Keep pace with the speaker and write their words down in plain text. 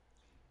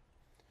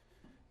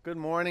Good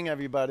morning,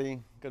 everybody.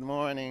 Good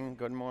morning.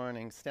 Good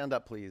morning. Stand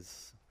up,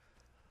 please.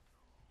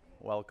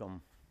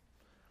 Welcome.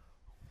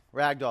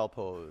 Ragdoll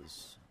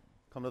pose.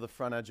 Come to the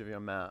front edge of your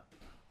mat.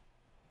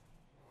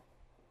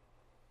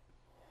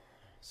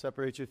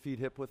 Separate your feet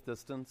hip width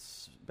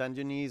distance. Bend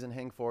your knees and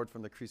hang forward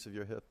from the crease of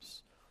your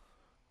hips.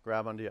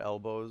 Grab onto your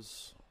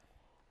elbows.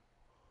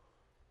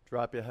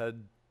 Drop your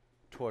head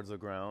towards the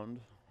ground.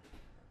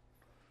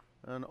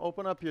 And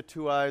open up your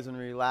two eyes and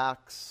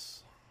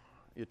relax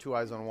your two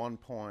eyes on one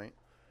point.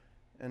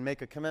 And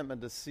make a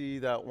commitment to see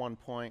that one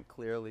point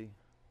clearly.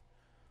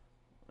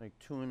 Like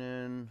tune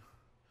in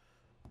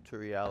to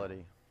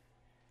reality.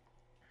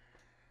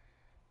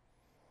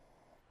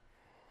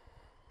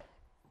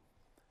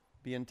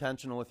 Be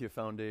intentional with your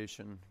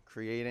foundation,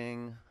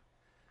 creating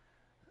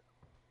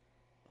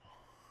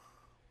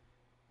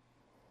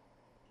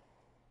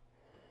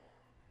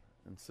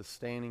and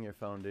sustaining your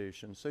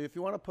foundation. So if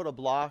you want to put a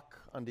block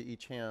under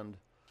each hand,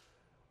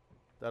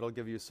 that'll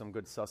give you some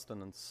good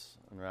sustenance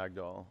in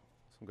ragdoll.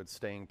 Some good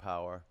staying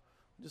power.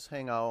 Just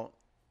hang out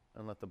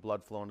and let the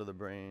blood flow into the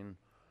brain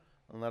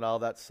and let all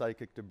that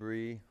psychic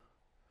debris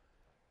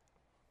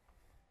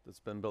that's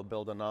been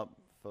building up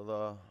for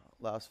the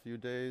last few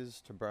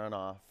days to burn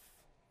off.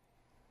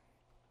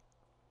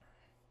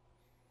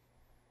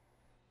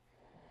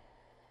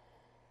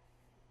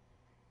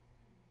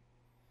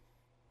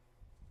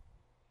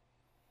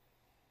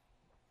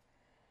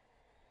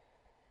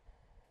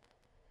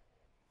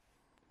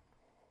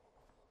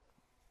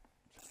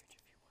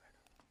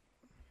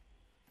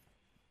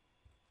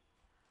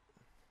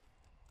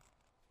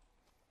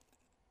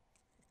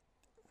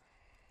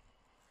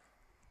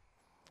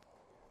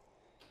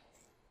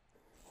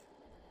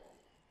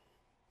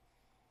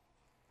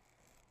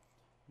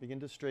 Begin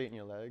to straighten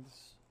your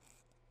legs.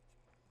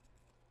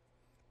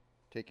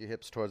 Take your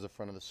hips towards the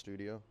front of the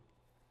studio.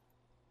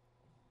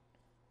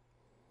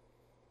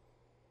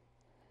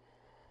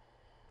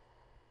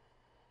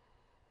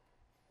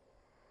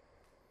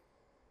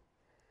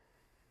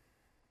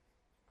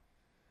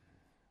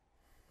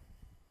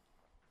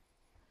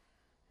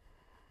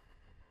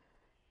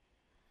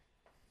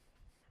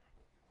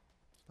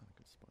 It's not a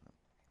good spot.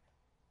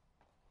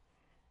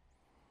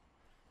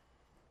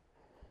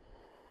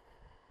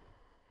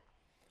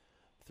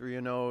 Through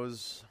your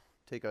nose,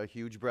 take a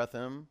huge breath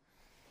in.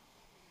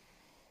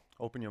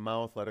 Open your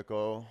mouth, let it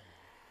go.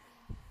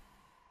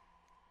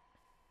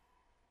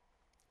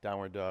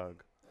 Downward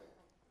dog.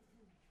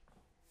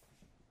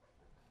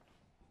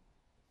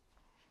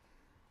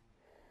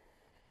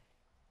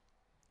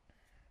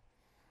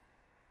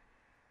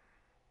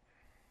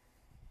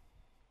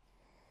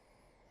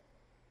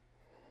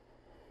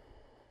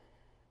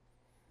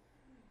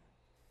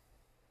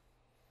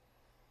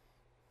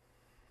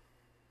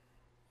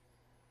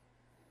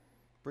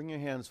 Bring your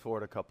hands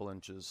forward a couple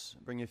inches.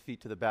 Bring your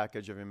feet to the back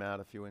edge of your mat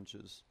a few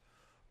inches.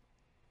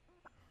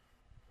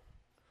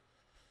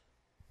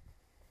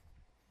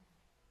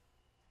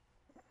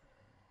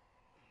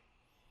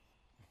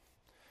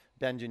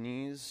 Bend your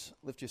knees.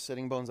 Lift your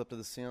sitting bones up to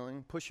the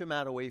ceiling. Push your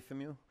mat away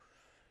from you.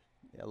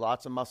 Yeah,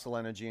 lots of muscle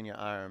energy in your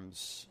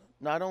arms.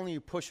 Not only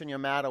you pushing your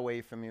mat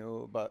away from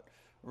you, but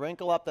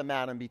wrinkle up the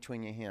mat in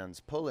between your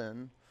hands. Pull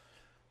in.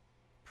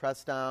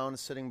 Press down,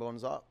 sitting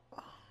bones up.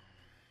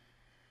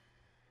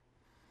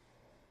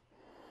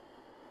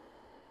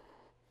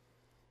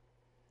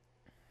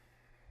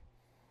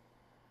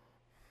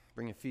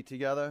 Bring your feet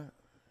together.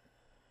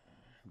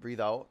 Breathe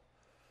out.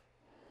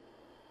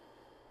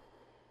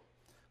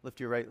 Lift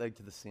your right leg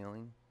to the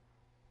ceiling.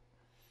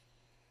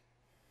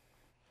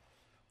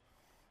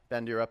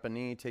 Bend your upper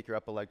knee. Take your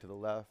upper leg to the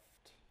left.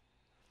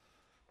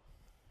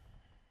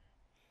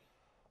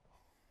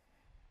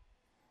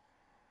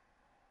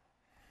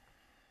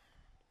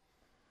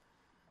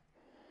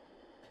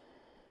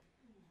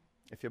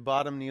 If your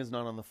bottom knee is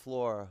not on the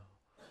floor,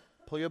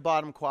 pull your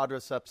bottom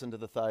quadriceps into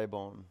the thigh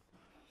bone.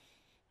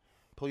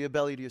 Pull your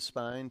belly to your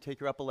spine. Take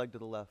your upper leg to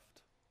the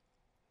left.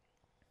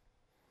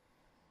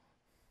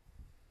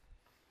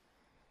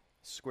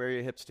 Square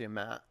your hips to your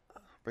mat.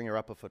 Bring your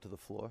upper foot to the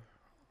floor.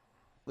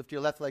 Lift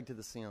your left leg to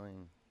the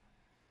ceiling.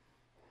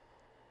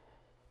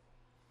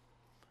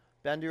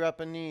 Bend your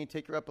upper knee.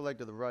 Take your upper leg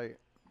to the right.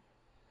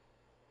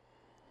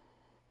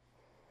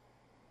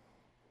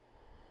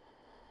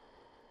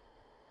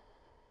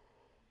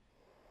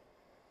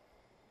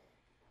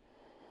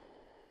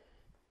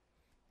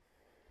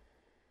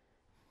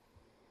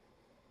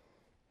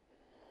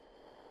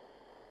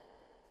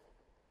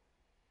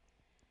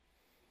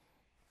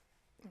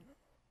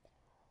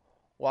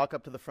 Walk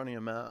up to the front of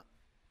your mat.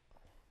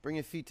 Bring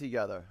your feet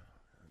together.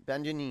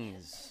 Bend your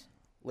knees.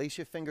 Lace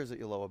your fingers at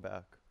your lower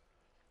back.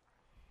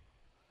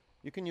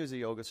 You can use a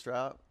yoga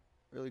strap,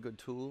 really good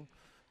tool.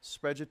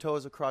 Spread your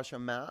toes across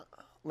your mat.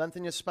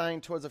 Lengthen your spine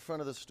towards the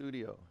front of the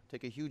studio.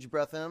 Take a huge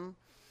breath in.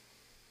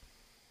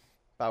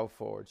 Bow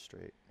forward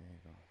straight. There you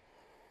go.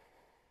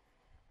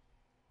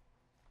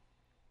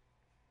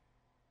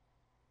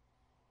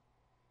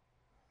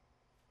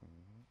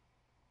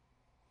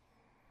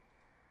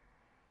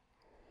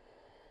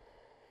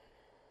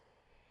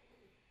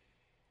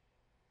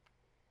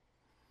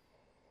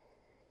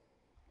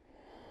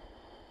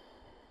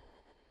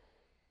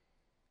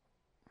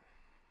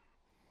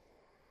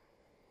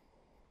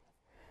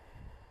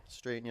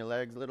 Straighten your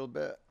legs a little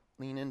bit.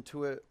 Lean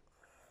into it.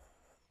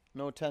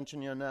 No tension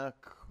in your neck.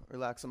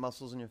 Relax the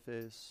muscles in your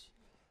face.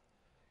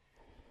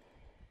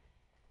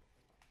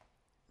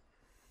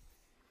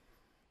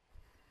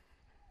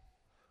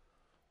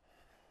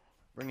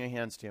 Bring your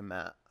hands to your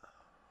mat.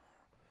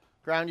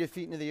 Ground your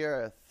feet into the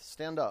earth.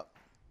 Stand up.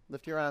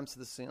 Lift your arms to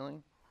the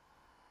ceiling.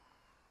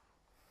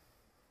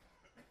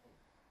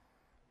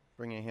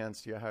 Bring your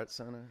hands to your heart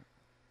center.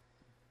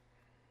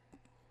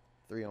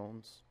 3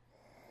 ohms.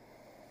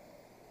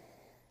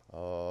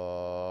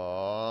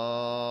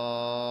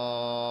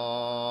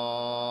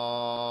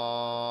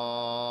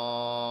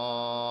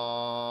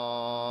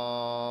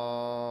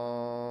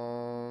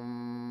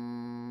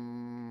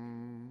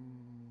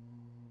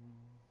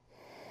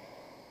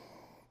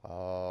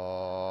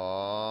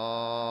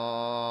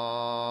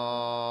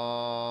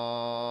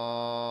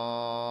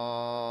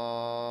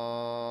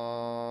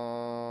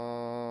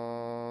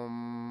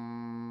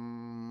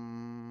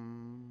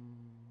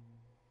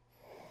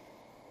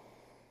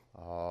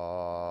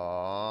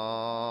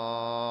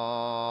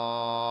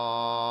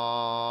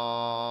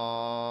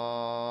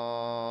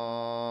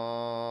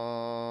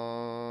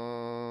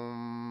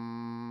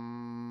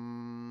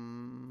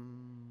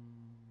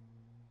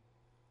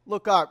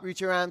 Look up, reach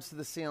your arms to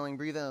the ceiling,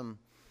 breathe in.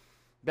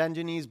 Bend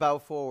your knees, bow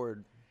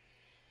forward.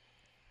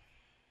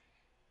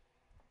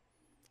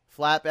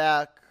 Flat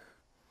back.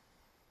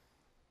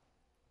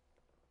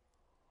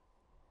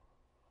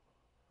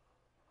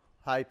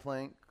 High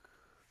plank.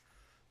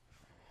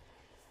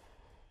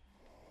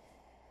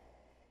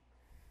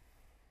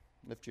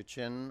 Lift your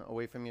chin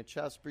away from your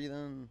chest, breathe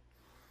in.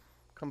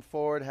 Come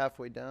forward,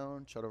 halfway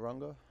down,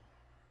 chaturanga.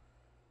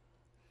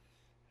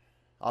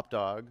 Up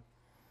dog.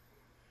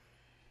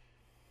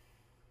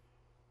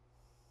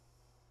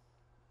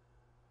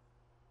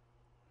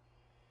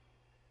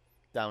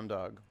 Down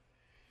dog.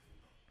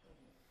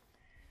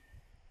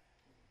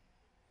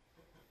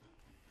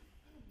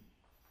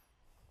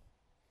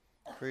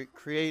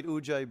 Create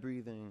ujjayi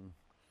breathing.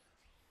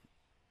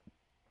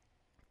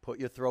 Put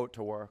your throat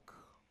to work.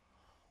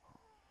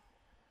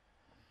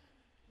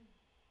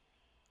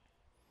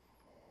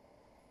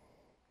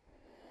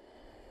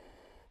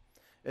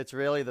 It's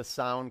really the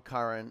sound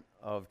current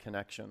of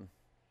connection.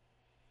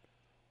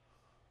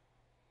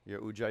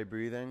 Your ujjayi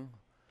breathing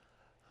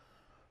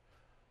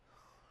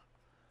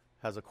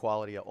has a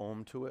quality of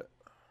om to it.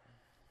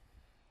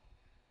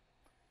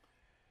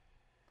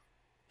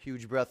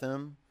 Huge breath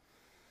in.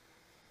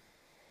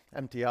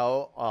 Empty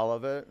out all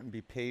of it and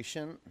be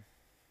patient.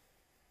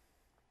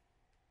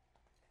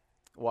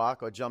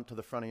 Walk or jump to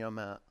the front of your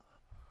mat.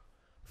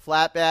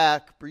 Flat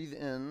back, breathe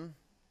in.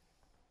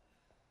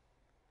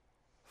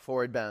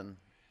 Forward bend.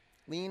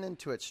 Lean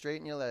into it,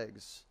 straighten your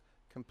legs.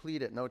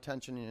 Complete it, no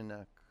tension in your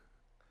neck.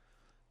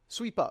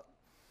 Sweep up.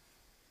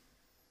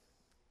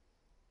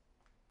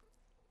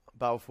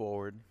 Bow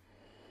forward.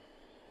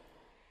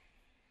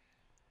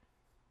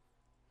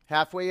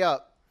 Halfway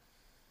up.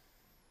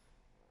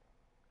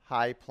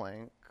 High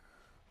plank.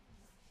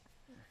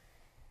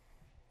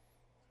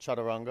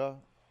 Chaturanga.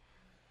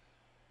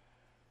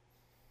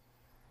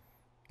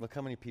 Look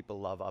how many people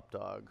love up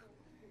dog.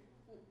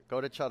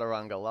 Go to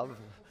chaturanga.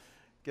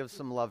 Give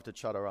some love to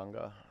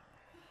chaturanga.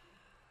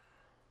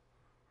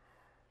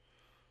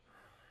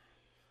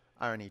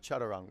 Arnie,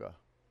 chaturanga.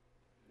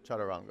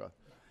 Chaturanga.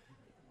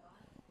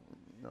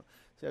 No.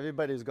 See,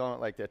 everybody's going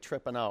like they're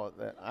tripping out.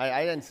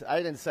 I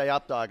didn't say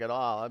up dog at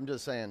all. I'm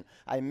just saying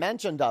I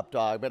mentioned up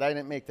dog, but I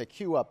didn't make the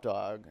cue up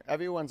dog.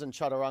 Everyone's in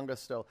chaturanga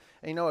still.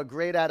 And you know, a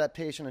great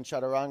adaptation in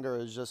chaturanga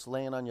is just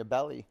laying on your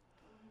belly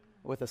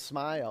with a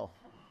smile.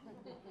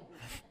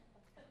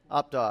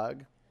 Up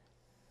dog.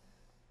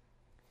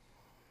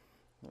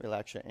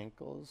 Relax your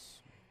ankles.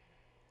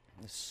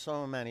 There's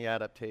so many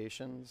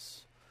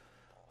adaptations.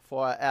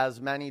 For as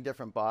many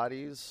different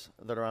bodies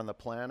that are on the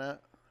planet,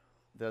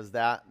 there's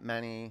that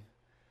many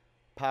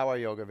power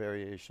yoga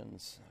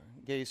variations.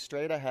 Gaze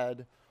straight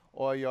ahead,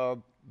 or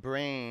your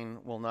brain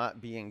will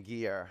not be in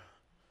gear.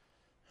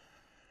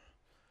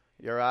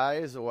 Your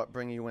eyes are what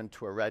bring you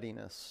into a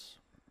readiness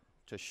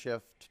to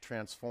shift,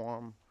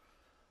 transform.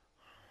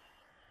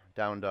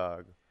 Down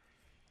dog.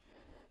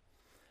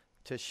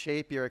 To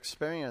shape your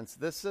experience.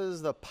 This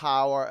is the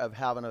power of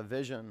having a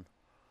vision,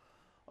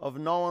 of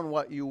knowing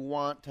what you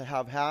want to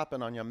have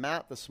happen on your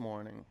mat this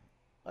morning.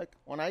 Like,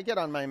 when I get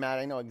on my mat,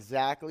 I know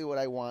exactly what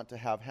I want to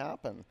have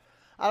happen.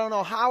 I don't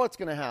know how it's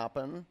going to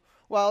happen.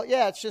 Well,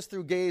 yeah, it's just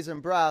through gaze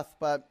and breath,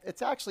 but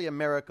it's actually a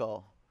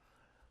miracle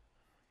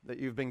that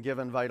you've been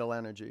given vital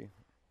energy.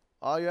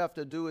 All you have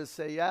to do is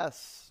say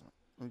yes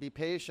and be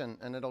patient,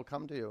 and it'll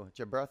come to you. It's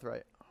your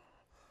birthright.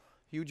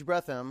 Huge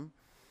breath in.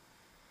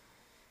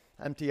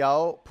 Empty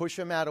out. Push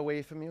your mat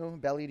away from you,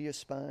 belly to your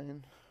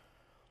spine.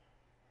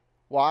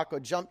 Walk or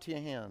jump to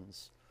your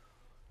hands.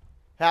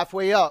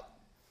 Halfway up.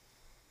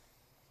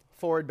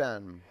 Forward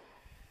bend.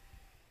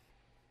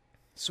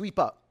 Sweep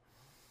up.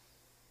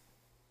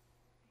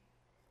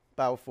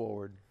 Bow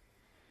forward.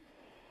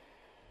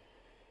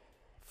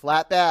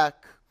 Flat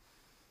back.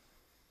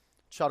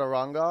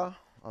 Chaturanga,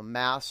 a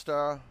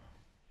master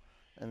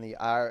and the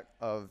art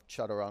of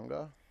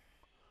chaturanga.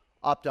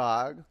 Up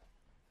dog.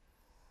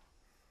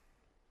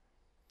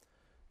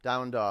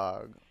 Down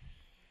dog.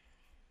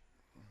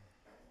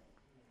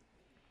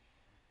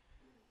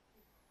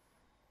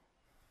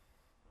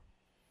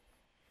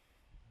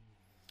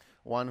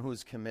 One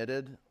who's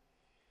committed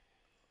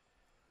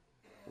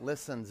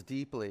listens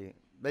deeply.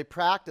 They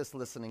practice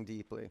listening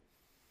deeply.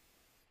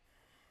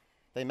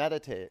 They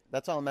meditate.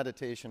 That's all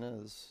meditation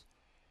is.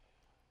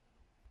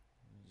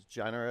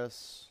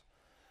 Generous,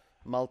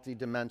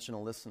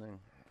 multi-dimensional listening.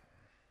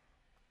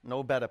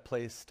 No better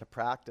place to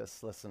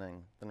practice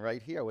listening than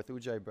right here with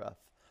Ujjayi breath,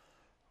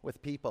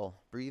 with people,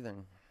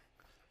 breathing.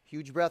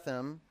 Huge breath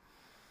in,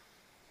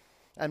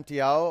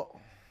 empty out.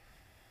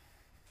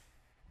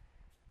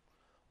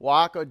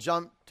 Walk or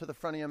jump to the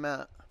front of your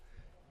mat.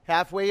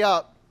 Halfway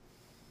up,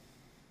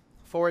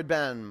 forward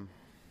bend.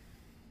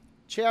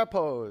 Chair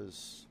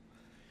pose.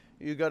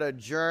 You got to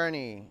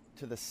journey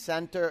to the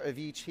center of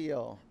each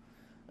heel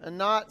and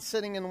not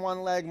sitting in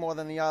one leg more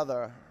than the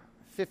other.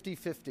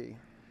 50-50.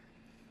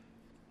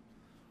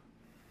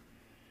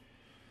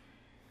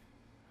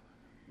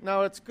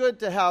 Now, it's good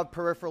to have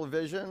peripheral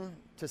vision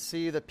to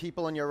see the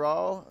people in your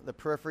row, the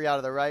periphery out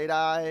of the right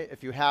eye.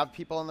 If you have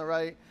people on the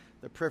right,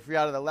 the periphery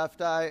out of the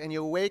left eye. And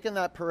you awaken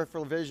that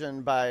peripheral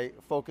vision by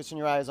focusing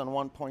your eyes on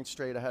one point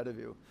straight ahead of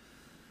you.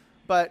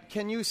 But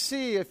can you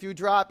see, if you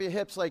drop your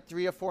hips like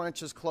 3 or 4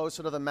 inches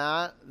closer to the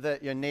mat,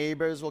 that your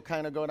neighbors will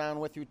kind of go down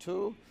with you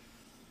too?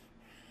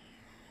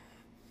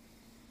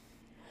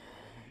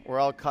 We're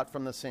all cut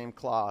from the same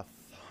cloth.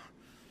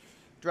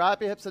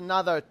 Drop your hips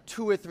another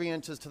 2 or 3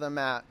 inches to the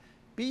mat.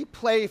 Be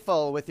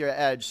playful with your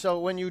edge. So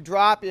when you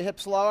drop your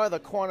hips lower, the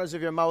corners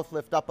of your mouth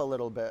lift up a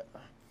little bit.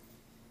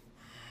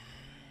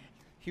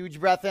 Huge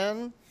breath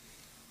in.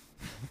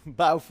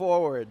 Bow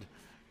forward.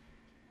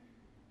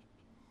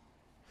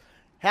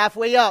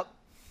 Halfway up.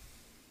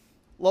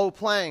 Low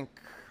plank.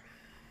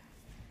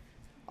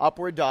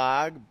 Upward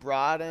dog.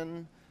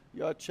 Broaden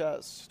your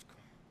chest.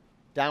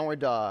 Downward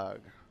dog.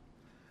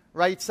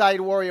 Right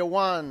side warrior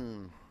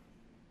one.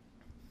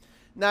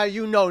 Now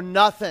you know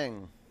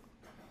nothing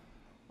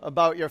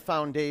about your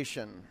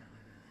foundation.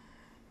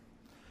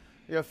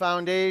 Your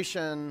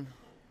foundation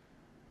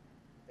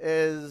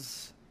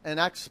is an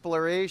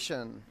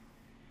exploration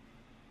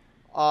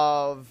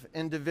of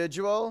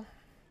individual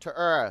to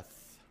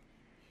earth.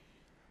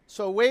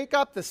 So wake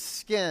up the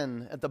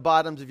skin at the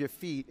bottoms of your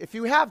feet. If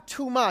you have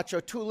too much or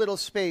too little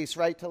space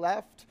right to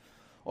left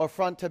or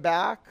front to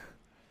back,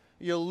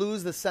 you'll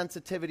lose the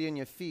sensitivity in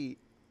your feet.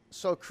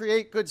 So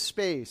create good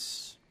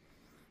space.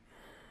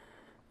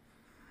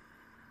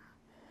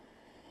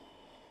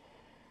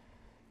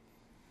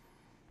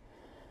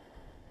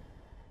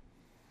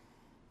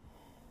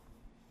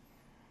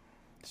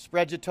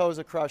 Spread your toes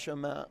across your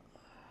mat.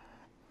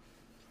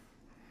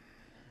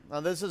 Now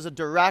this is a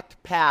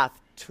direct path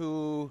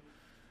to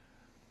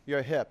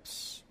your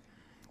hips.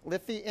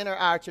 Lift the inner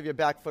arch of your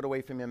back foot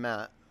away from your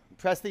mat.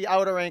 Press the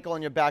outer ankle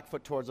on your back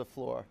foot towards the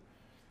floor.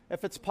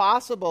 If it's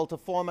possible to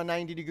form a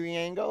 90-degree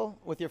angle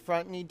with your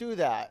front knee, do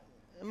that.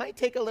 It might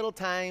take a little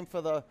time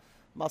for the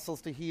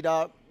muscles to heat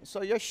up,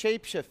 so you're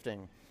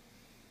shape-shifting.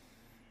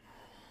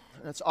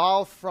 And it's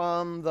all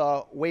from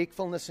the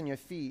wakefulness in your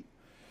feet.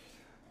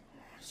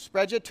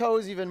 Spread your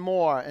toes even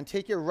more and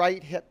take your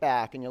right hip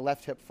back and your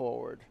left hip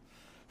forward.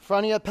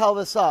 Front of your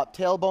pelvis up,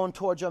 tailbone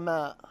towards your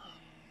mat.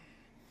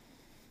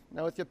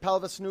 Now with your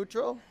pelvis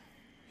neutral,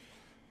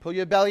 pull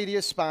your belly to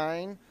your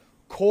spine,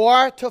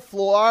 core to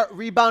floor,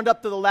 rebound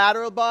up to the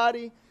lateral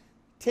body,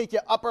 take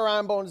your upper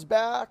arm bones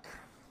back,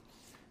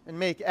 and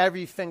make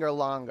every finger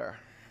longer.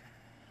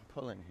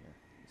 Pull in here.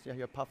 See how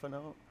you're puffing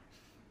out?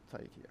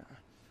 Tight here.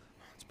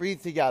 Let's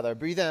breathe together.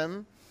 Breathe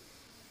in.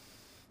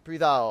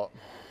 Breathe out.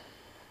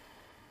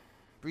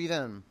 Breathe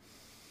in.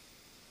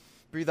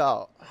 Breathe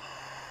out.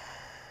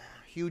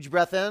 Huge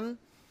breath in.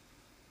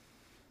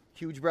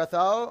 Huge breath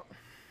out.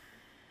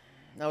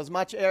 Now as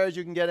much air as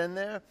you can get in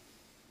there.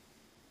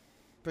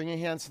 Bring your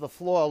hands to the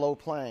floor, low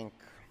plank.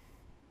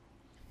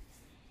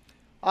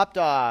 Up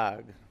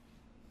dog.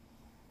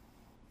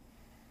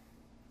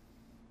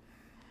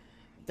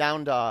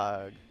 Down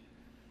dog.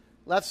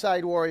 Left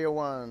side warrior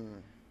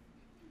one.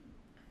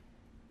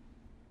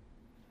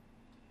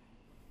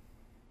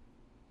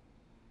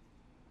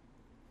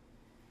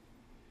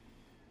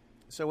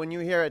 So when you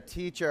hear a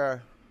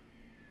teacher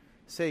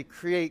say,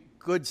 create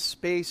good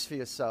space for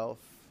yourself,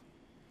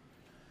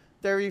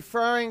 they're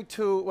referring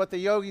to what the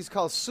yogis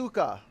call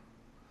sukha.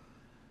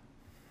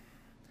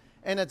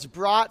 And it's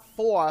brought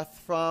forth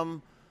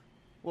from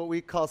what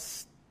we call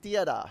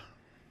sthira,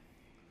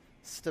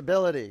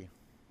 stability.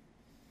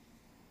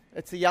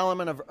 It's the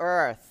element of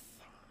earth.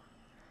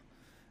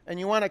 And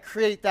you want to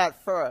create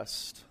that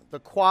first, the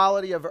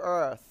quality of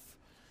earth,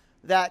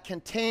 that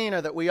container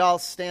that we all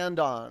stand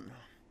on.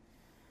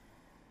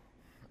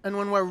 And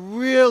when we're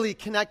really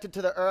connected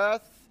to the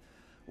earth,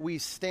 we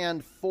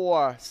stand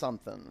for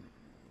something.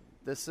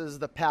 This is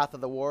the path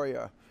of the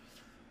warrior.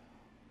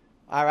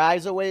 Our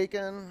eyes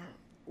awaken.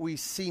 We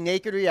see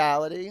naked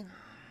reality.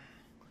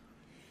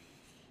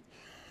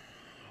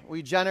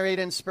 We generate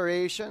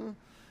inspiration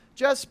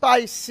just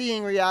by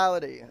seeing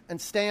reality and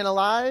staying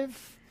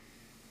alive.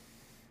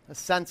 A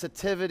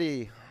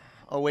sensitivity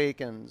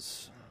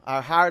awakens,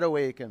 our heart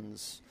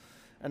awakens,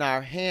 and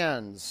our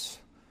hands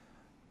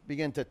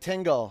begin to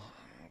tingle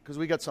because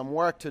we got some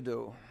work to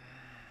do.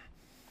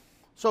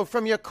 So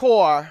from your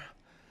core,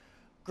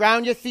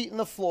 ground your feet in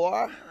the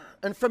floor,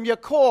 and from your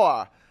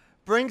core,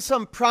 bring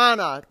some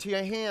prana to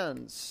your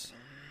hands.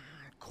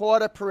 Core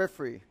to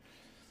periphery,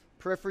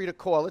 periphery to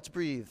core. Let's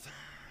breathe.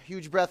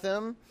 Huge breath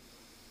in,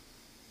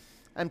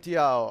 empty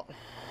out.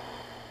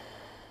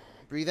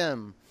 Breathe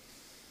in,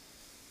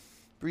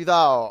 breathe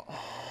out.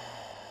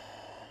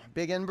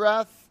 Big in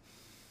breath,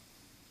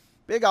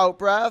 big out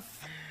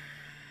breath.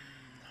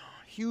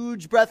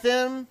 Huge breath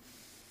in.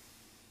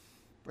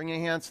 Bring your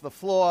hands to the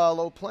floor,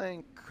 low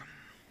plank.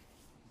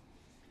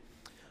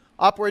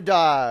 Upward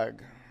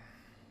dog.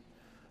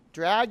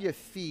 Drag your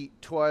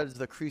feet towards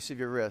the crease of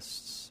your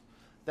wrists.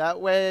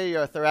 That way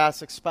your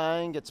thoracic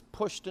spine gets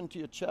pushed into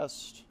your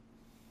chest.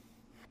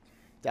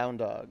 Down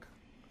dog.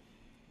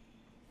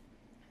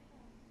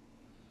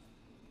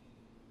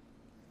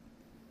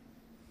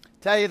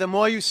 Tell you, the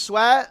more you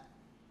sweat,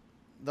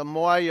 the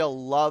more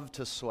you'll love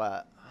to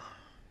sweat.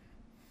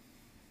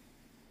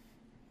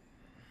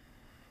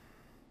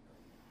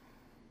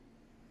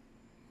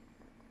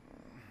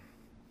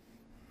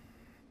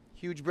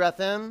 Huge breath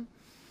in,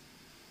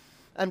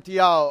 empty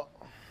out.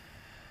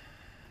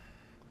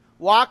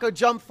 Walk or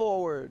jump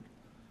forward,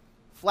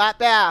 flat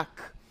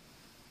back,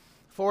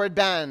 forward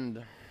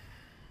bend.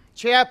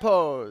 Chair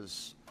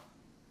pose,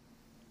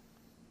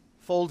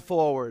 fold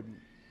forward.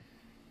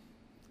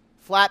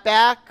 Flat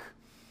back,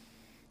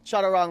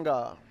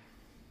 chaturanga.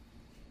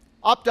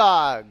 Up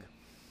dog,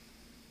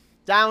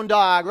 down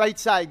dog, right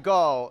side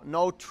go.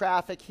 No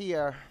traffic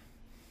here.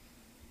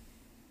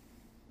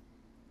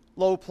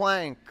 Low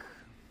plank.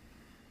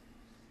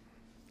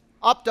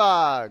 Up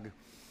dog,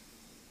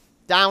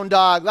 down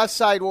dog, left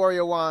side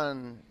warrior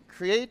one.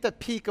 Create the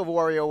peak of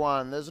warrior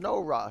one. There's no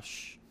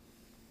rush.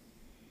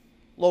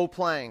 Low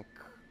plank.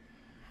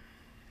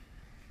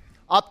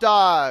 Up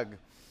dog,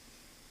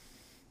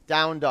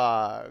 down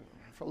dog.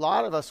 For a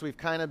lot of us, we've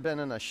kind of been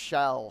in a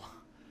shell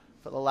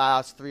for the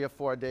last 3 or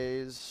 4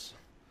 days.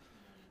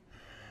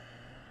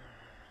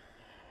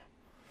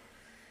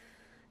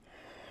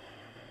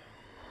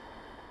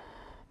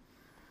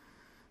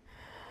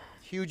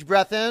 Huge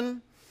breath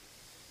in.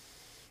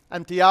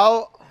 Empty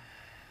out.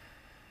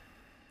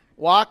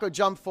 Walk or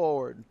jump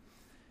forward.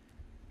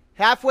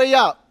 Halfway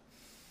up.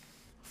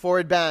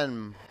 Forward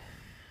bend.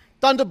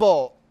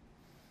 Thunderbolt.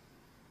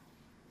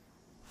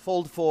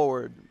 Fold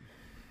forward.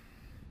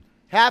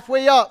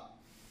 Halfway up.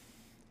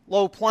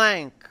 Low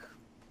plank.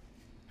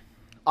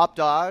 Up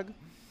dog.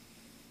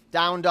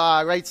 Down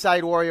dog. Right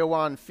side warrior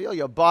one. Feel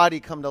your body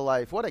come to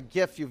life. What a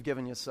gift you've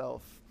given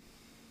yourself.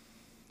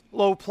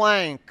 Low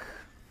plank.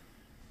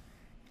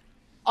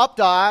 Up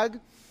dog.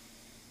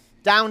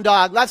 Down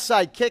dog, left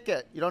side, kick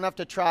it. You don't have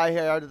to try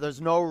here. There's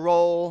no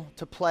role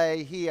to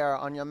play here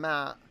on your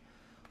mat.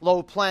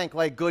 Low plank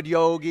like good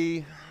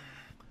yogi.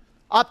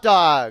 Up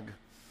dog.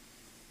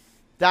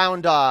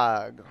 Down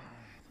dog.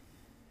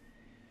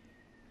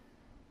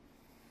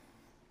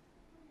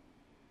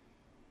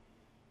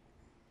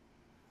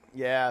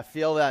 Yeah,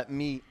 feel that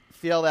meat.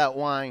 Feel that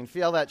wine.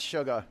 Feel that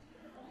sugar.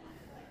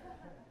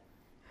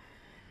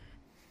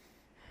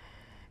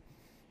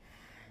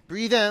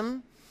 Breathe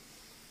in.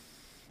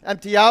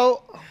 Empty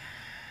out.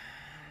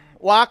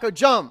 Walk or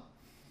jump.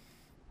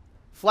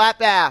 Flat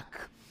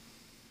back.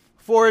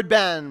 Forward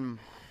bend.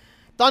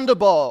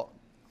 Thunderbolt.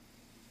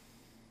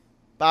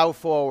 Bow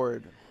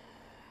forward.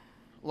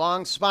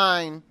 Long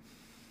spine.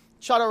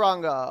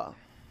 Chaturanga.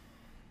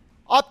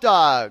 Up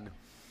dog.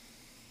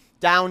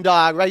 Down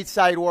dog. Right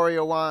side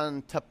warrior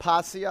one.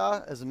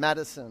 Tapasya is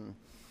medicine.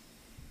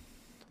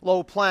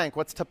 Low plank.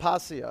 What's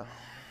tapasya?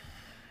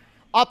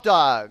 Up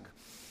dog.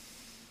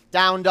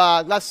 Down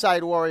dog, left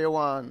side warrior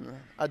one.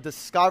 A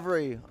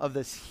discovery of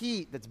this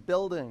heat that's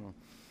building.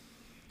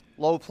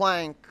 Low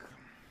plank.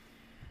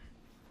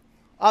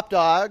 Up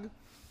dog.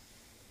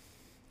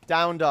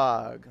 Down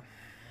dog.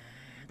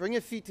 Bring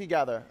your feet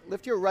together.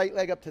 Lift your right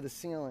leg up to the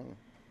ceiling.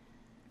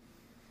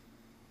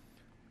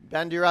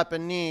 Bend your upper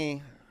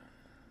knee.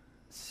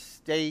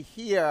 Stay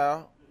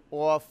here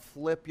or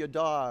flip your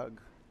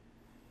dog.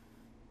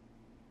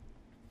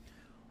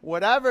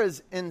 Whatever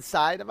is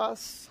inside of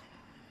us,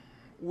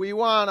 we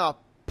want to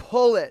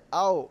pull it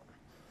out.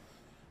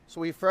 So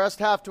we first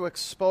have to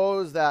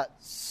expose that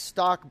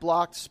stuck,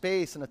 blocked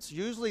space, and it's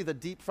usually the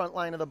deep front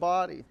line of the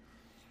body.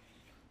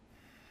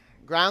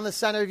 Ground the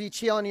center of each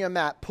heel into your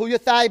mat. Pull your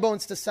thigh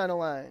bones to center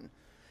line.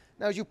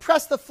 Now as you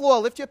press the floor,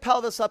 lift your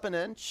pelvis up an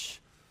inch.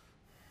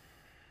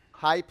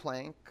 High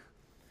plank.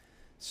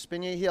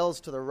 Spin your heels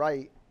to the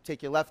right.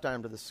 Take your left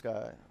arm to the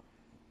sky.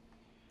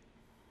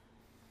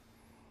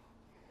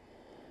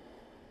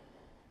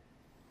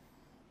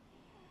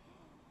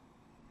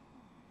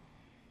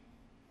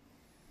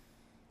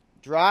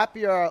 Drop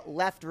your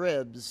left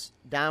ribs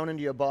down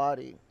into your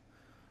body.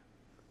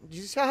 Do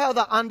you see how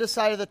the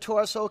underside of the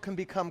torso can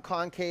become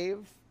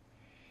concave?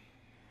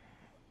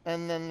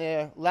 And then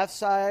the left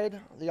side,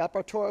 the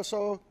upper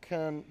torso,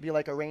 can be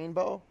like a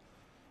rainbow.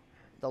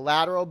 The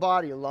lateral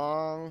body,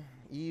 long,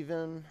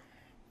 even.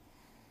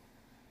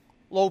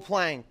 Low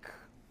plank.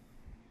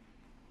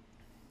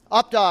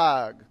 Up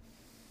dog.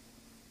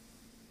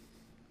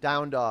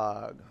 Down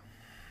dog.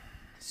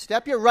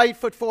 Step your right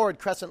foot forward,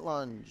 crescent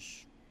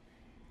lunge.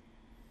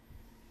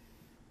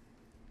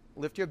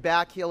 Lift your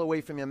back heel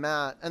away from your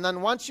mat. And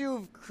then once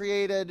you've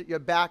created your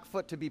back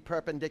foot to be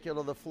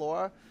perpendicular to the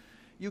floor,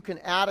 you can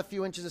add a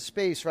few inches of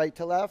space right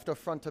to left or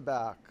front to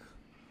back.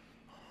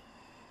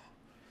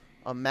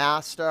 A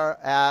master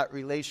at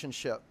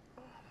relationship.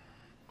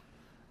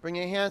 Bring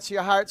your hands to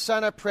your heart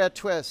center, prayer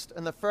twist.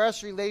 And the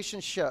first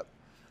relationship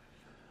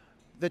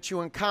that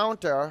you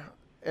encounter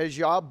is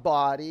your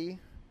body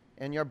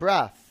and your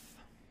breath.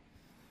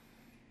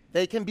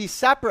 They can be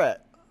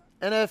separate.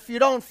 And if you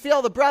don't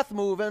feel the breath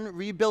moving,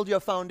 rebuild your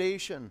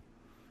foundation.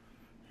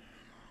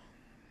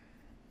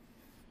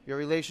 Your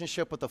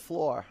relationship with the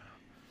floor.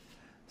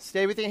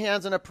 Stay with your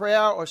hands in a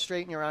prayer or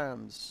straighten your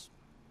arms.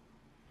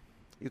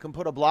 You can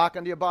put a block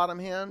under your bottom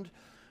hand.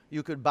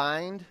 You could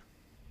bind.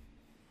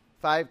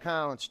 5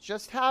 counts.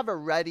 Just have a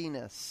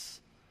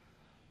readiness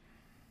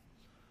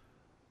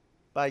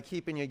by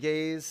keeping your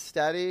gaze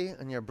steady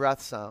and your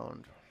breath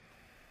sound.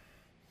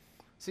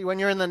 See, when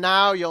you're in the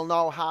now, you'll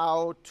know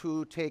how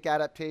to take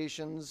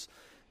adaptations,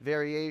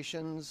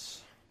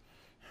 variations.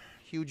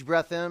 Huge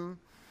breath in.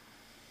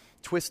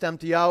 Twist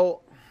empty out.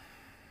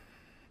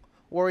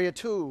 Warrior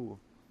 2.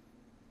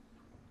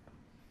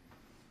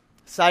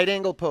 Side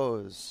angle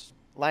pose.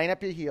 Line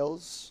up your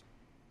heels.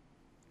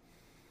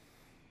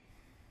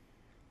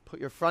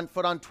 Put your front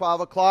foot on 12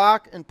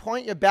 o'clock and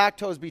point your back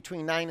toes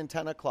between 9 and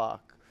 10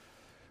 o'clock.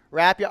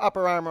 Wrap your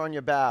upper arm on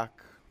your back.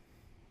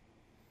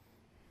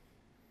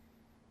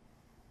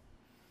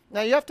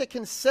 Now you have to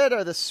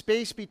consider the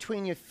space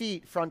between your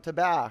feet front to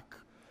back.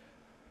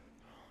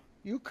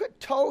 You could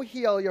toe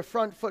heel your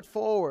front foot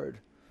forward.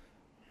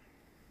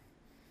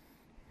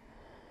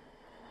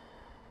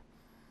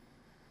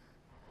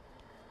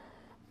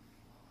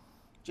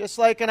 Just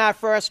like in our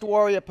first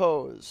warrior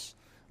pose.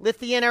 Lift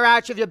the inner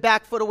arch of your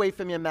back foot away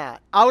from your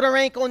mat. Outer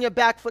ankle and your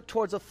back foot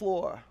towards the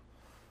floor.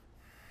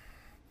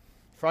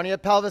 Front of your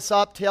pelvis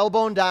up,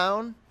 tailbone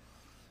down.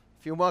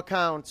 A few more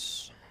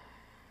counts.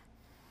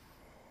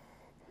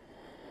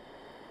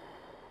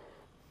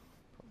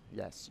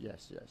 Yes,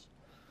 yes, yes.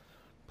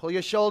 Pull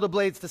your shoulder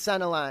blades to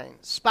center line.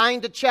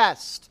 Spine to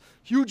chest.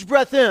 Huge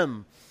breath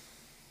in.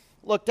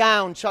 Look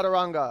down,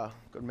 chaturanga.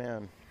 Good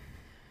man.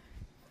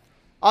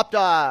 Up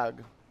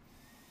dog.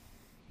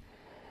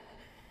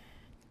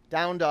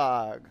 Down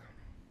dog.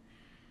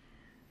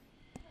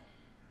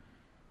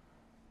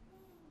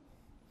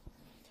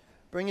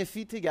 Bring your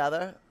feet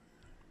together.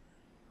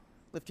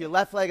 Lift your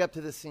left leg up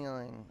to the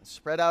ceiling.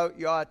 Spread out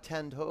your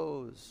 10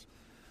 toes.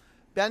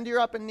 Bend your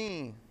upper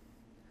knee.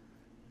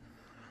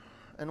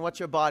 And what's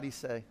your body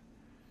say?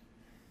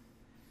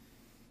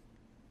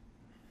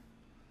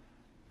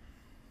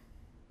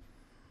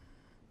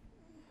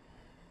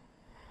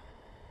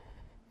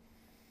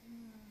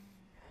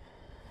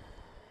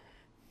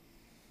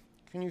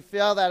 Can you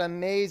feel that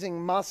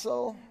amazing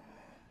muscle?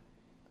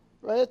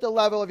 Right at the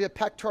level of your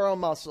pectoral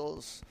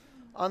muscles.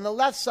 On the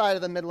left side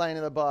of the midline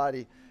of the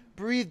body.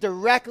 Breathe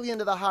directly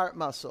into the heart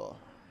muscle.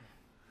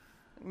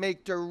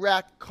 Make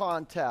direct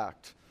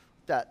contact.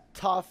 That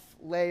tough,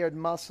 layered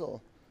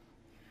muscle.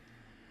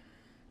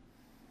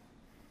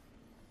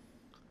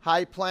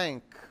 High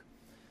plank.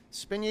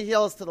 Spin your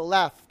heels to the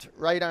left,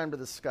 right arm to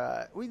the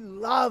sky. We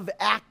love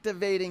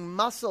activating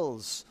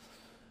muscles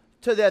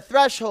to their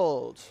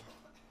threshold.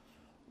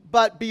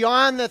 But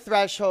beyond the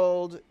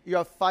threshold,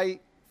 your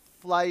fight,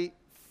 flight,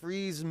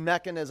 freeze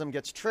mechanism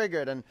gets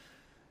triggered. And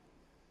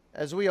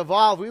as we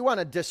evolve, we want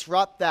to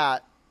disrupt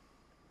that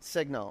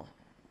signal.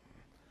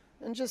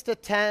 And just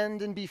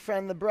attend and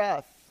befriend the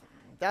breath.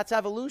 That's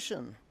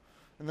evolution.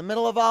 In the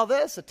middle of all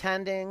this,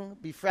 attending,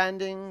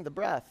 befriending the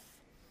breath.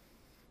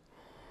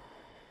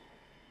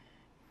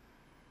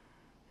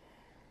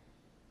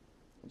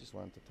 I just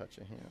wanted to touch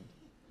your hand.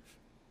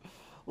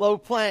 Low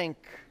plank.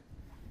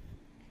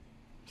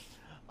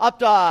 Up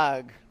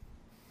dog.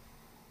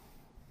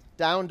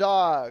 Down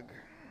dog.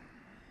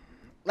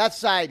 Left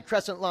side,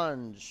 crescent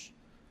lunge.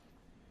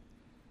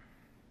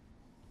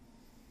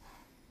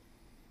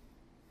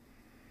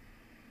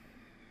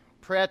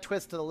 Prayer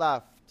twist to the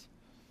left.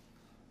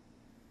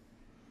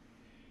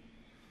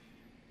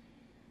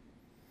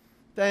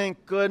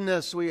 Thank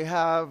goodness we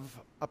have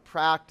a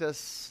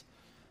practice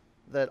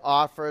that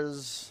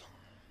offers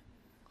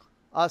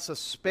us a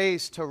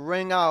space to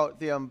wring out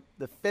the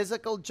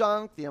physical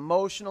junk, the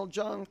emotional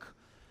junk,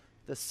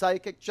 the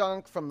psychic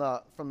junk from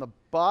the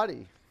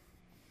body.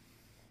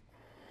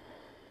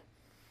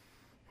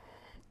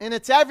 And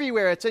it's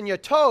everywhere. It's in your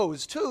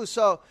toes, too.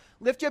 So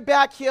lift your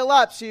back heel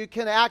up so you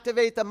can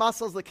activate the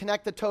muscles that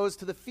connect the toes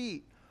to the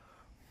feet.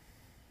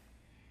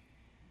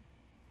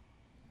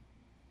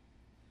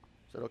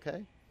 Is that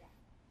okay?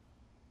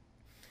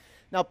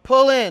 Now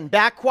pull in,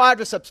 back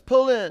quadriceps,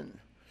 pull in.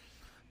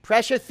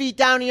 Press your feet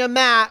down to your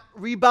mat,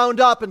 rebound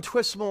up and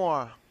twist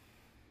more.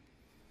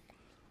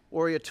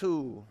 Warrior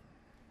two.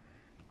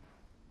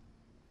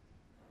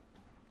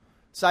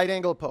 Side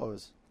angle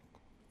pose.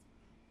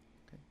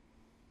 Okay.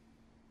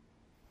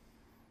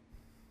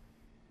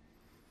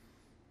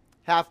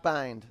 Half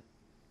bind.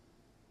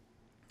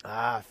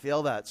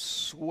 Feel that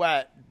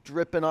sweat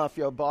dripping off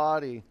your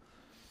body.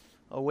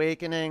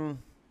 Awakening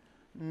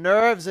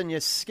nerves in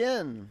your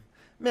skin.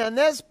 Man,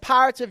 there's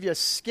parts of your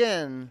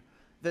skin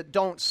that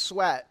don't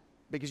sweat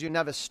because you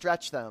never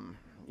stretch them.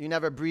 You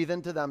never breathe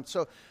into them.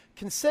 So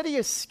consider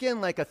your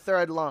skin like a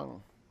third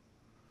lung.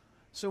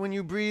 So when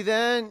you breathe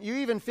in, you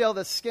even feel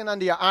the skin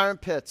under your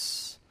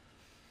armpits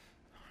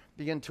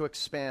begin to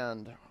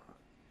expand.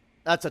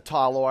 That's a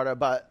tall order,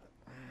 but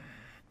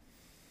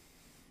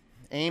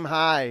aim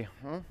high.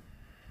 A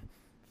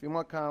few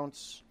more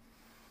counts.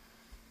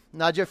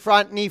 Nudge your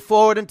front knee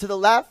forward and to the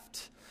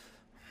left.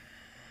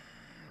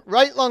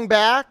 Right lung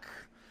back.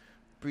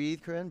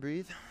 Breathe, Corinne,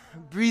 breathe.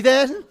 Breathe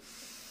in.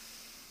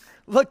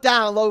 Look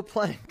down, low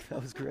plank.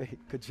 That was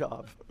great. Good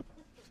job.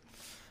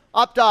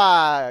 Up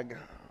dog.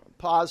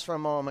 Pause for a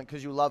moment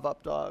because you love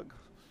up dog.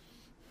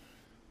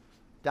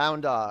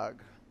 Down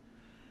dog.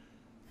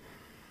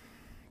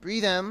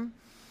 Breathe in.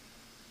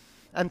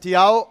 Empty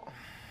out.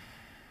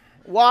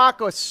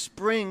 Walk or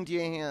spring to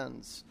your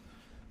hands.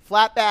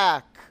 Flat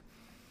back.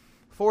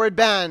 Forward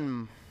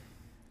bend.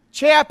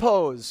 Chair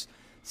pose.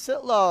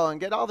 Sit low and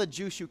get all the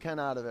juice you can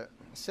out of it.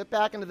 Sit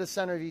back into the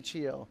center of each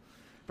heel.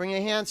 Bring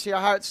your hands to your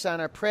heart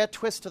center. Prayer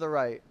twist to the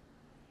right.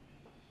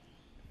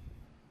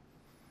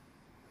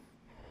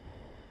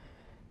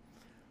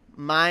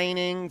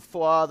 Mining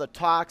for the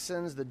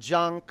toxins, the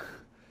junk,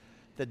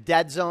 the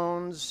dead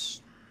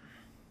zones.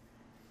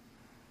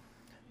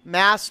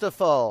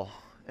 Masterful.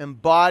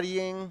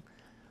 Embodying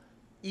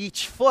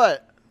each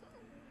foot.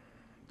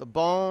 The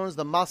bones,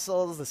 the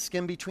muscles, the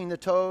skin between the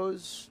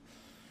toes.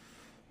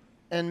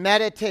 And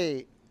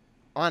meditate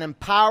on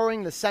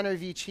empowering the center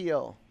of each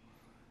heel.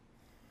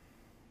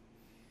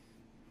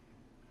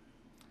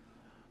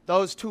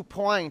 Those 2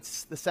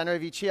 points, the center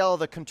of each heel, are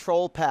the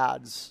control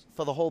pads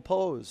for the whole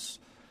pose.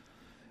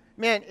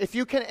 Man, if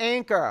you can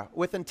anchor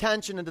with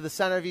intention into the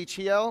center of each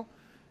heel,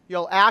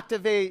 you'll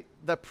activate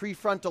the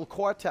prefrontal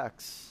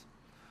cortex,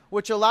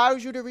 which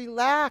allows you to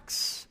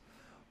relax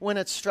when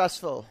it's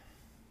stressful.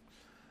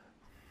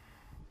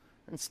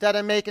 Instead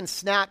of making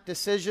snap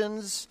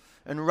decisions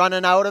and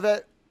running out of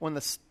it when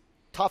the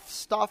tough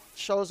stuff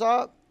shows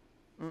up,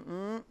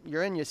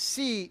 you're in your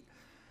seat,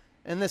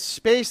 and this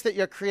space that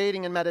you're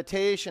creating in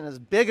meditation is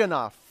big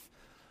enough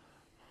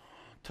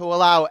to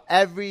allow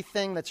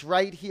everything that's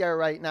right here,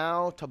 right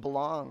now, to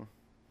belong.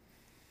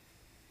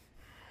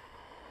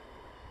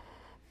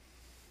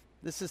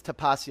 This is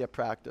Tapasya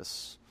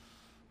practice.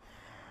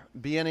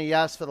 Being a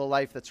yes for the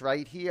life that's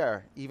right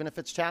here, even if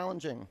it's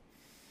challenging.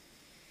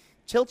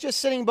 Tilt your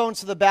sitting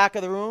bones to the back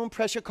of the room.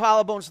 Press your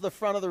collarbones to the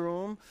front of the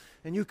room.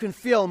 And you can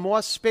feel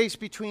more space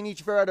between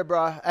each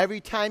vertebra every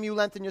time you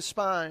lengthen your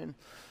spine.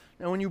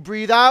 And when you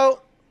breathe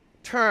out,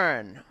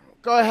 turn.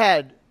 Go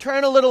ahead.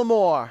 Turn a little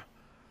more.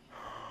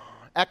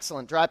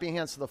 Excellent. Drop your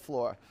hands to the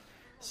floor.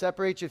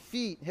 Separate your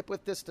feet,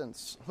 hip-width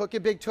distance. Hook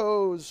your big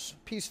toes,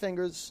 peace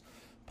fingers,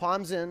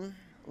 palms in.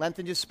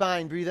 Lengthen your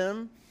spine. Breathe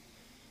in.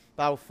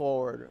 Bow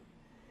forward.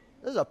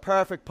 This is a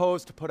perfect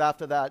pose to put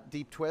after that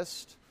deep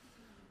twist.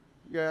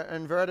 Your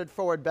inverted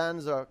forward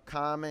bends are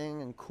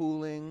calming and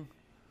cooling.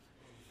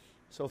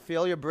 So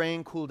feel your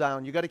brain cool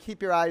down. You got to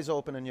keep your eyes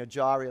open and your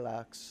jaw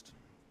relaxed.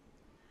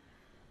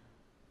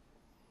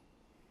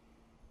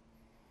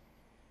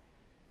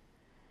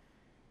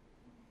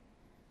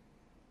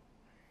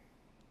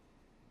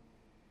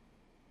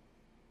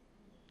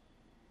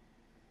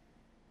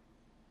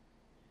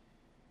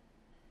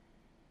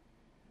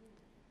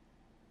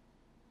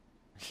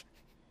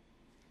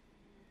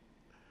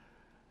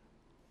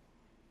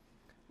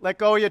 Let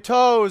go of your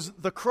toes,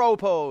 the crow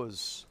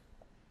pose.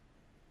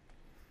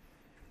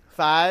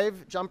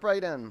 5, jump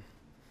right in.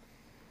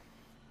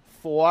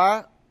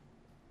 4,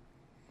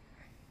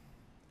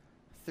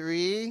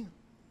 3,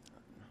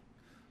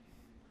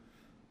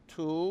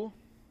 2,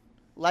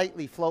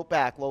 lightly float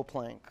back, low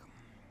plank.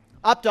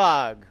 Up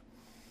dog,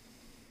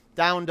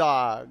 down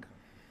dog.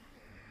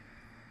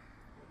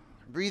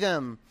 Breathe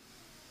in.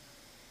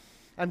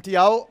 Empty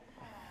out.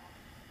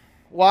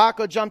 Walk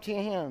or jump to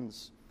your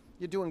hands.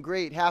 You're doing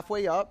great.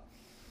 Halfway up.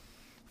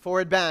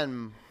 Forward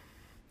bend.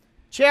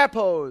 Chair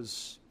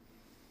pose.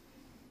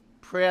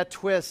 Prayer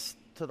twist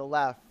to the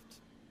left.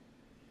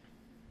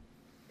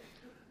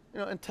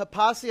 And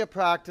Tapasya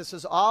practice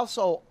is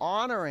also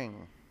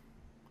honoring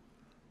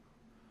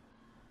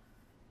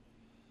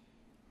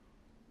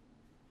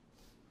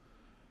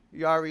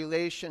your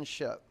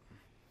relationship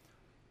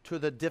to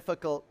the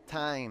difficult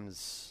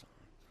times.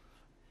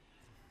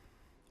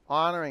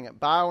 Honoring it,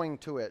 bowing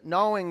to it,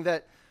 knowing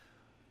that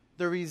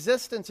the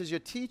resistance is your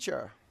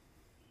teacher.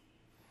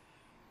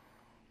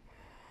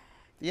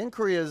 The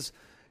inquiry is,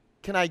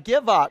 Can I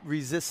give up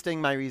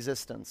resisting my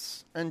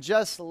resistance and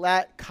just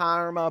let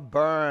karma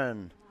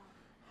burn?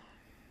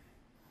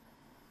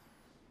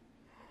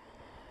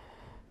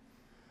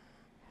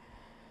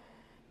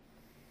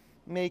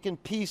 Making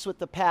peace with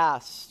the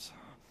past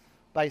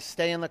by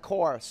staying the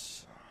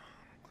course.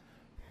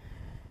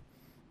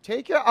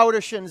 Take your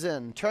outer shins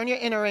in. Turn your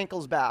inner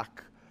ankles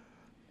back.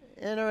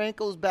 Inner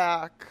ankles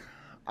back.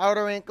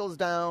 Outer ankles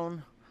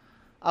down.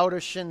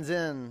 Outer shins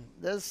in.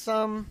 There's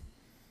some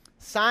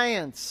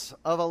science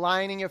of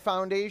aligning your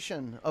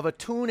foundation, of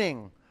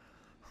attuning.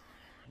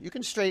 You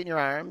can straighten your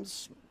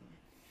arms.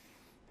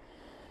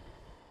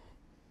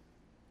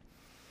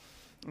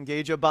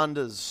 Engage your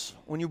bandhas.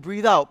 When you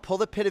breathe out, pull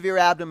the pit of your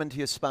abdomen to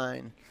your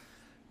spine.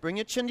 Bring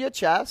your chin to your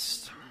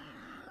chest.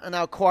 And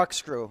now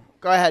corkscrew.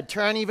 Go ahead,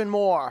 turn even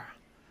more.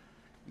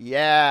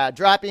 Yeah,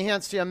 drop your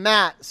hands to your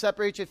mat.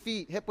 Separate your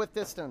feet, hip width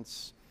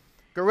distance.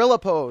 Gorilla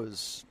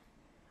pose.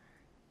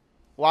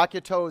 Walk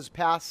your toes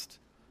past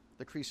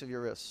the crease of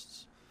your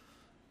wrists.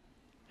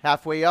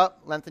 Halfway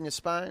up, lengthen your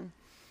spine.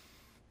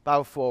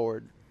 Bow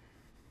forward.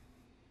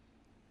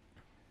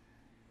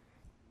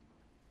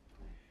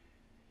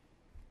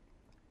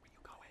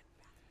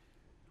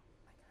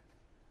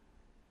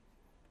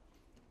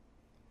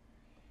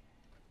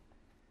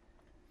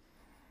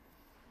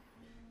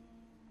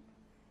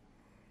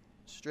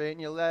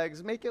 Straighten your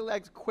legs. Make your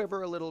legs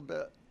quiver a little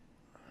bit.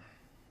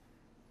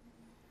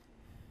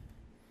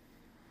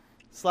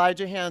 Slide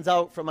your hands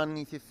out from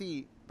underneath your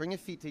feet. Bring your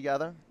feet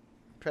together.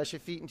 Press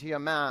your feet into your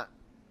mat.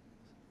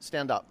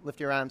 Stand up. Lift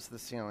your arms to the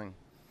ceiling.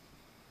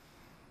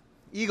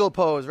 Eagle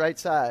pose, right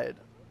side.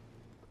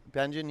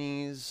 Bend your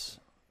knees.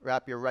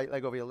 Wrap your right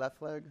leg over your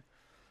left leg.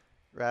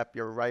 Wrap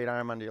your right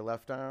arm under your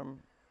left arm.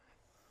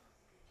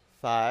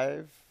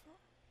 5.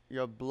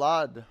 Your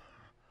blood.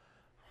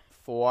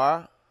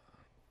 4.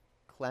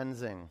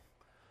 Cleansing.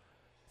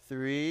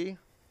 3.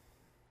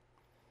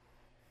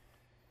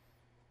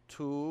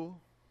 2.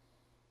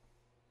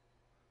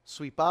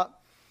 Sweep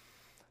up.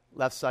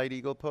 Left side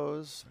eagle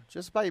pose.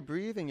 Just by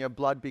breathing, your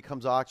blood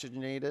becomes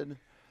oxygenated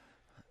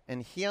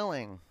and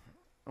healing.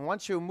 And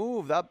once you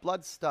move, that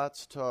blood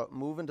starts to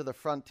move into the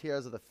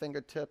frontiers of the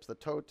fingertips, the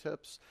toe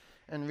tips,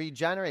 and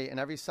regenerate in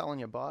every cell in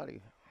your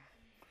body.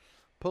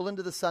 Pull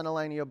into the center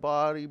line of your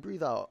body.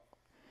 Breathe out.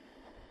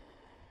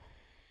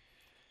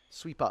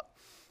 Sweep up.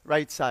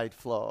 Right side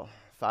flow.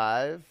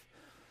 5.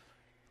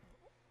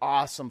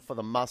 Awesome for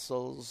the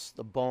muscles,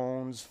 the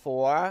bones.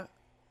 4.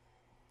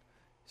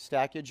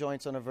 Stack your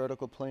joints on a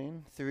vertical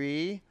plane.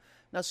 3.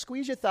 Now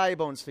squeeze your thigh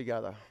bones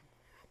together.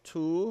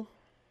 2.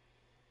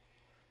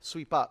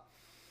 Sweep up.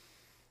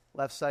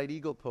 Left side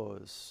eagle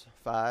pose.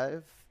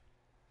 5.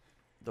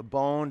 The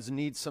bones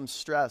need some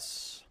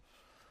stress.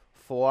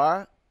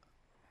 4.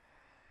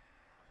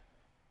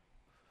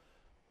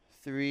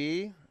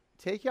 3.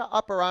 Take your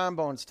upper arm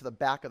bones to the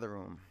back of the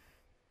room.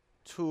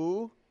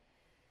 2.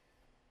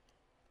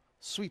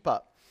 Sweep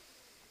up.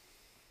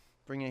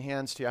 Bring your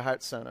hands to your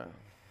heart center.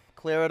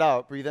 Clear it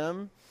out. Breathe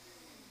in.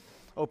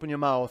 Open your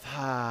mouth.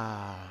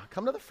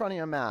 Come to the front of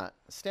your mat.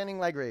 Standing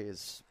leg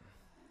raise.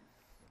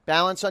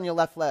 Balance on your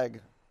left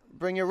leg.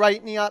 Bring your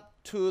right knee up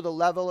to the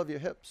level of your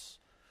hips.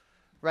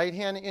 Right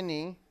hand at your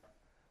knee.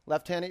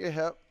 Left hand at your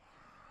hip.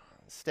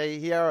 Stay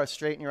here or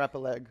straighten your upper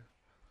leg.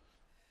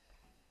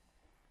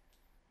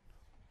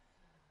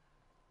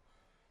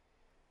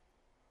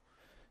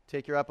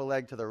 Take your upper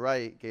leg to the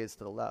right, gaze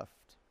to the left.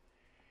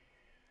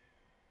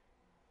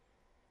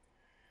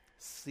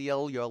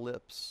 Seal your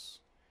lips.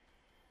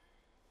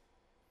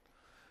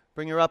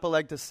 Bring your upper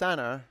leg to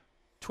center.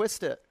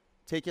 Twist it.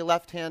 Take your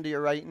left hand to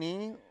your right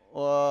knee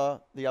or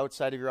the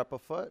outside of your upper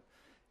foot.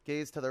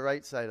 Gaze to the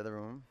right side of the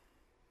room.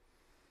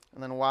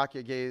 And then walk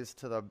your gaze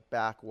to the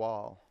back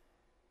wall.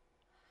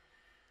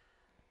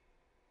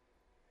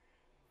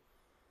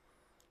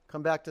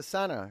 Come back to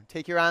center.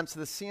 Take your arms to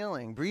the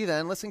ceiling. Breathe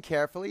in. Listen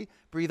carefully.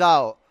 Breathe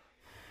out.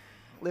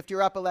 Lift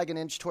your upper leg an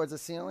inch towards the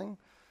ceiling.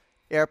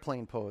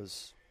 Airplane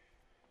pose.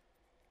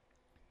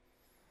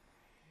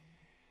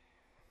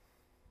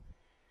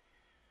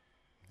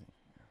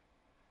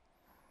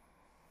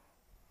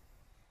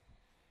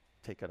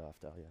 Take it off,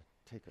 Dahlia.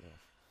 Take it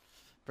off.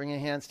 Bring your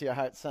hands to your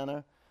heart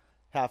center.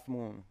 Half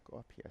moon. Go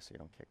up here so you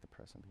don't kick the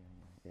person behind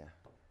you. Yeah.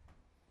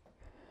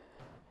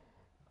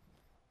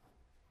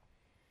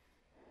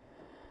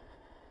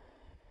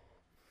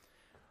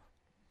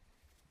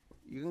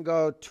 You can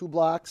go 2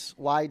 blocks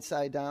wide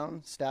side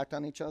down, stacked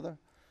on each other.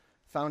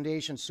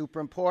 Foundation, super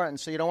important.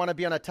 So you don't want to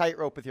be on a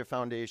tightrope with your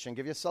foundation.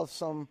 Give yourself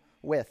some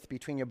width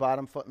between your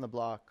bottom foot and the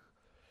block.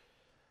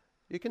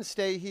 You can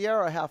stay here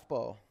or half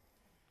bow.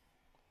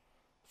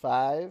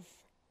 5.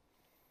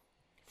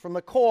 From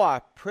the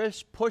core,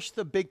 push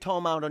the big toe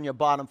mound on your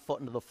bottom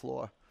foot into the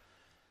floor.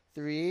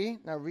 3.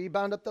 Now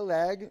rebound up the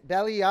leg.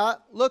 Belly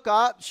up. Look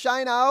up.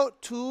 Shine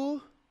out.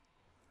 2.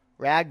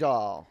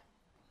 Ragdoll.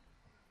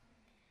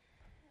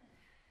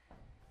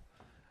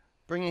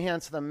 Bring your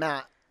hands to the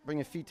mat. Bring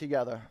your feet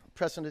together.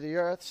 Press into the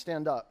earth.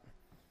 Stand up.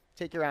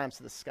 Take your arms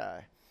to the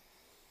sky.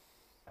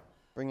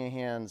 Bring your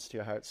hands to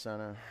your heart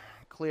center.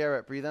 Clear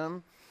it. Breathe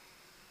in.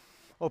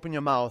 Open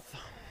your mouth.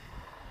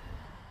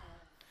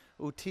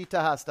 Utthita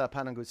Hasta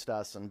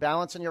Panangustasana.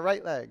 Balance on your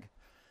right leg.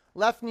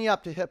 Left knee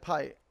up to hip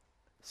height.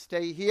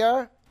 Stay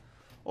here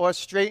or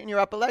straighten your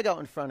upper leg out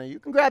in front of you. You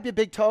can grab your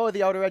big toe or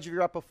the outer edge of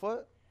your upper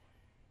foot.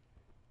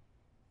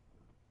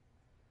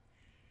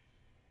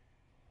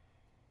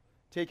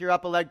 Take your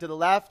upper leg to the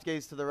left,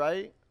 gaze to the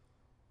right.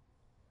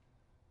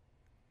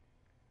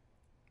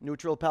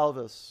 Neutral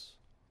pelvis.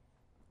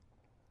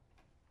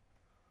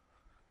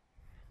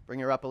 Bring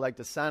your upper leg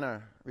to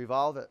center.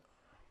 Revolve it.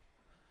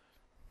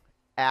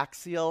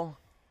 Axial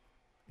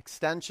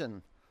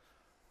extension.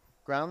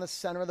 Ground the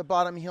center of the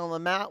bottom heel on the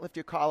mat. Lift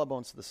your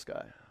collarbones to the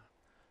sky.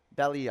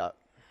 Belly up.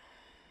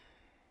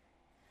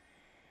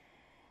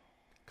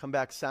 Come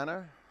back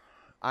center.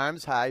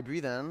 Arms high.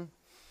 Breathe in.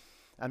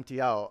 Empty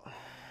out.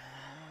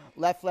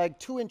 Left leg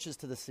 2 inches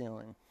to the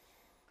ceiling.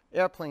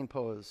 Airplane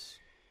pose.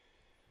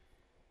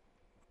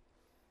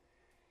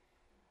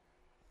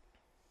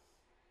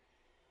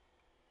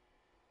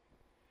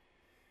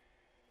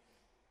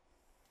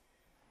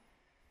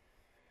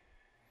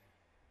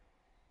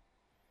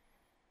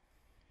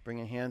 Bring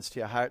your hands to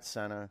your heart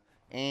center.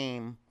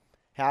 Aim.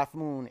 Half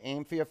moon.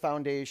 Aim for your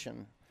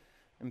foundation.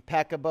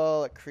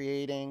 Impeccable at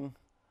creating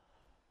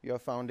your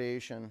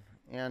foundation.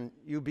 And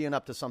you being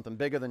up to something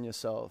bigger than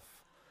yourself.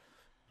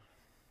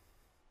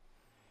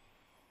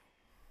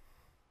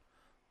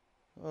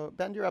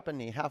 Bend your upper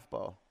knee. Half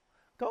bow.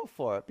 Go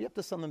for it. Be up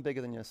to something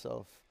bigger than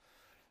yourself.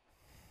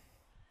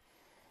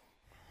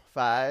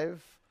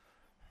 5.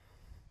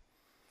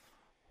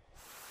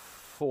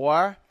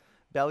 4.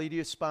 Belly to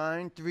your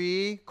spine.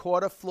 3,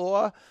 quarter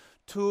floor.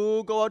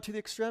 2, go out to the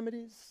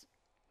extremities.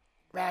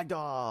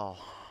 Ragdoll.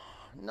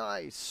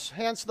 Nice.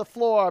 Hands to the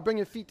floor. Bring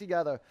your feet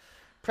together.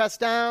 Press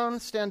down.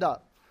 Stand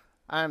up.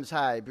 Arms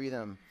high. Breathe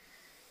in.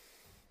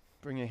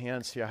 Bring your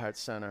hands to your heart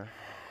center.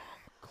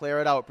 Clear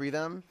it out. Breathe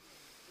in.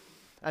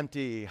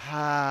 Empty.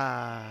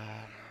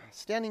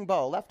 Standing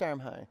bow. Left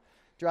arm high.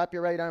 Drop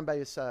your right arm by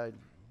your side.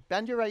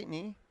 Bend your right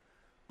knee.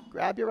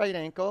 Grab your right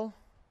ankle.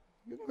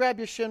 You can grab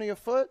your shin or your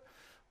foot.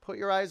 Put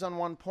your eyes on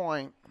one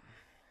point.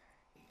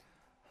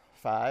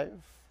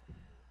 5.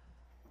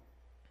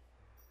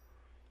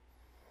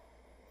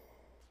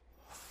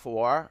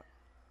 4.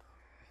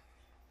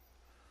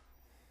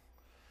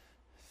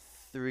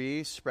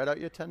 3. Spread out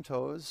your 10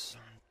 toes.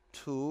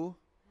 2.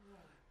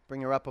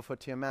 Bring your upper foot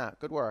to your mat.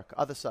 Good work.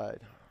 Other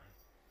side.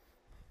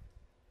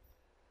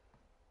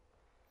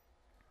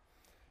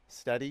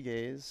 Steady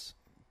gaze.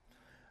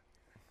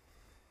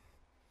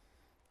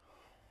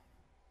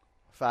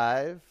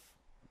 5.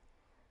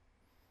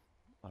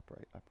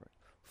 Upright, upright.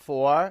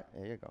 4.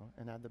 There you go.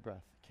 And add the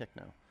breath. Kick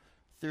now.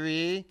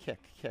 3. Kick,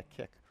 kick,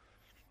 kick.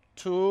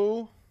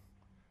 2.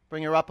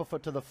 Bring your upper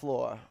foot to the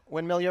floor.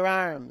 Windmill your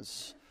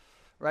arms.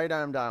 Right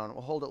arm down.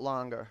 We'll hold it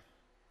longer.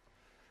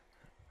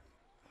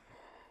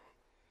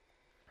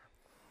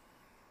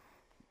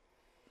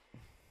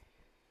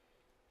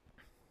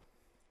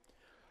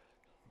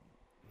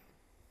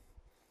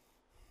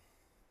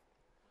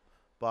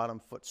 Bottom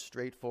foot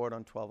straight forward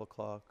on 12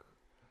 o'clock.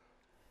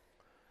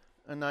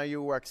 And now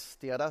you work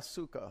Sthira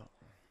Sukha.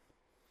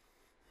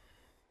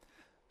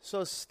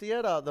 So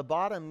Sthira, the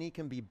bottom knee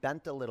can be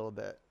bent a little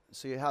bit,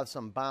 so you have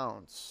some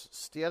bounce.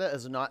 Sthira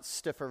is not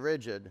stiff or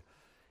rigid.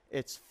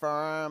 It's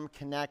firm,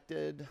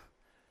 connected,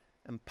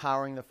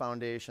 empowering the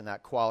foundation,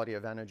 that quality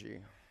of energy.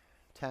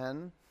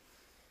 10.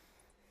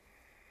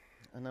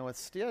 And then with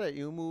Sthira,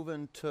 you move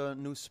into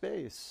new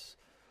space.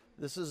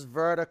 This is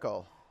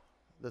vertical,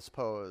 this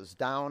pose,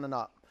 down and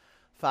up.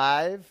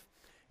 5.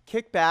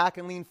 Kick back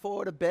and lean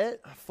forward a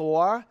bit.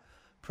 4.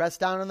 Press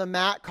down on the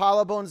mat,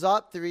 collarbones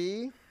up.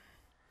 3.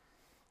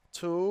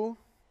 2.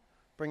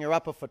 Bring your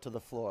upper foot to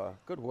the floor.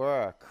 Good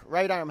work.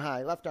 Right arm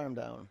high, left arm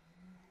down.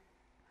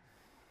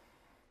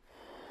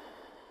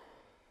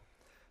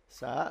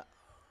 Set.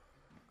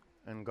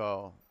 And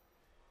go.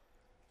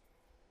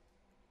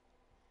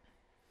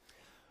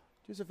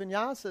 Joseph,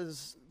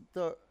 vinyasa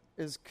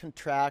is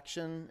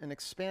contraction and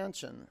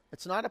expansion.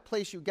 It's not a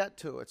place you get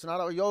to. It's not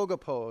a yoga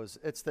pose.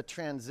 It's the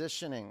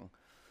transitioning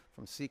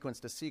from sequence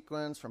to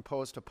sequence, from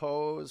pose to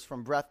pose,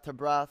 from breath to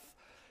breath.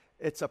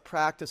 It's a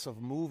practice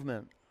of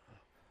movement,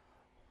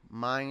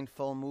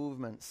 mindful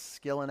movement,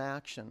 skill and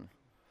action.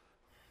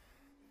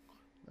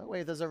 That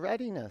way there's a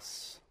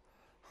readiness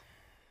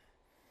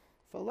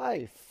for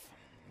life.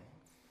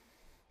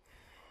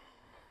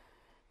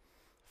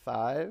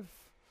 5.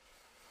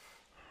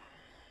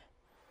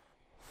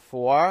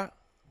 4.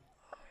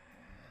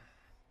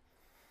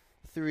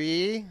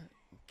 3.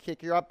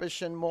 Kick your upper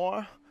shin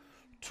more.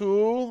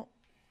 2.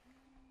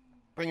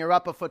 Bring your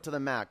upper foot to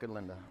the mat. Good,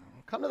 Linda.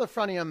 Come to the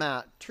front of your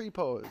mat. Tree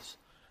pose.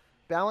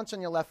 Balance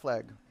on your left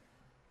leg.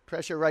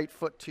 Press your right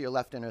foot to your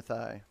left inner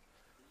thigh.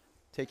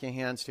 Take your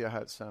hands to your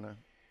heart center.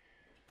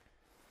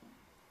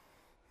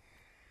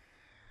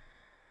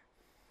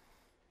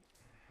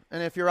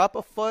 And if your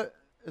upper foot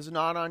is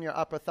not on your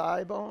upper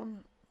thigh bone,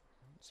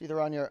 it's either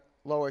on your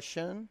lower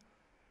shin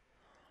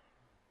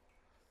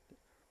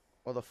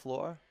or the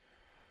floor.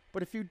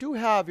 But if you do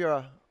have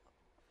your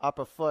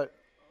upper foot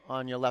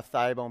on your left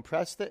thigh bone.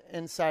 Press the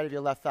inside of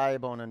your left thigh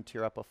bone into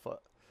your upper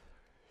foot.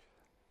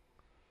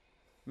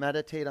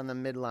 Meditate on the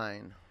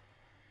midline.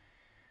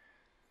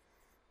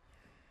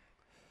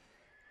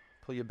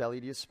 Pull your belly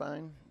to your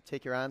spine.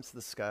 Take your arms to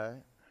the sky.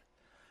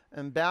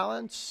 And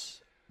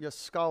balance your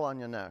skull on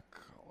your neck.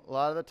 A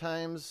lot of the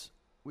times,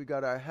 we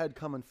got our head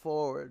coming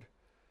forward.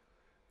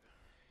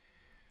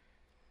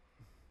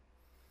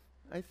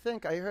 I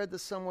think I heard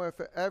this somewhere.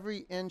 For every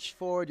inch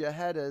forward your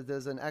head is,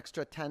 there's an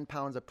extra 10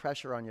 pounds of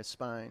pressure on your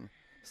spine.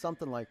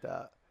 Something like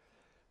that.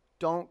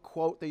 Don't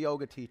quote the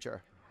yoga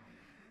teacher.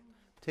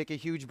 Take a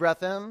huge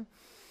breath in.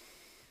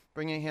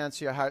 Bring your hands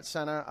to your heart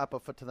center, upper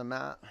foot to the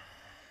mat.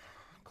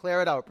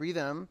 Clear it out. Breathe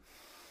in.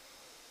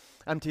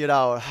 Empty it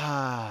out.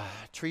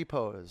 Tree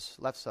pose,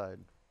 left side.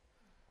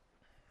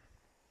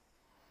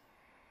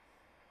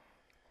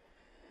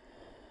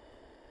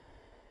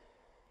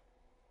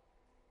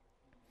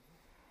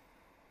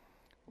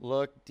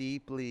 Look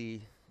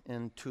deeply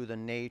into the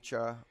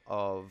nature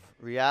of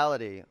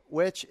reality,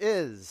 which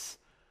is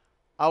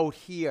out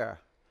here,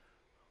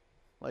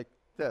 like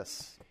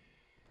this,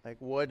 like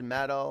wood,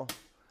 metal.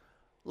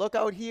 Look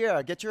out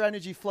here. Get your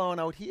energy flowing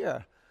out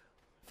here.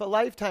 For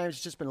lifetimes,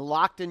 it's just been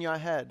locked in your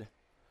head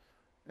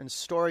in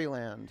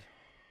storyland.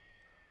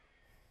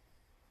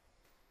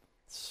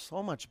 It's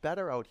so much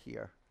better out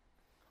here.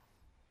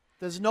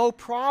 There's no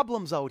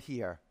problems out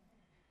here.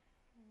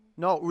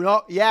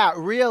 No, yeah,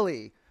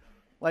 really.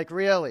 Like,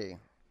 really.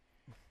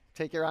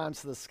 Take your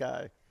arms to the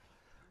sky.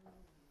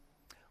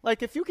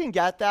 Like, if you can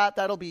get that,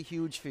 that'll be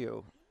huge for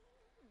you.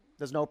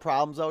 There's no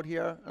problems out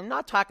here. I'm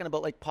not talking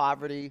about, like,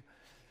 poverty.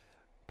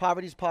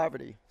 Poverty's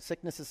poverty.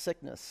 Sickness is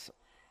sickness.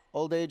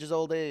 Old age is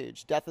old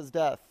age. Death is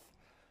death.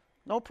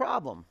 No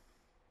problem.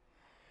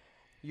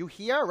 You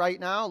here right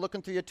now,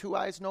 looking through your two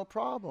eyes, no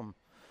problem.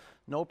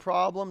 No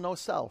problem, no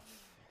self.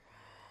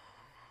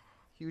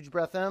 Huge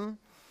breath in.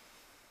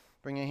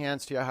 Bring your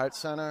hands to your heart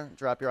center.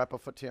 Drop your upper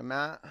foot to your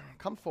mat.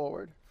 Come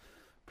forward.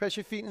 Press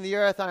your feet in the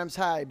earth, arms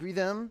high. Breathe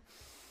in.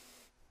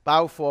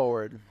 Bow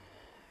forward.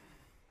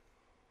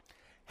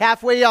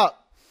 Halfway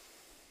up.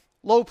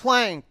 Low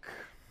plank.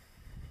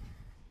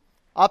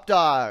 Up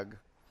dog.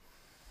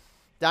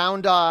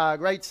 Down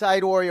dog. Right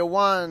side warrior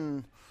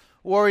 1.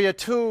 Warrior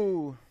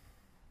 2.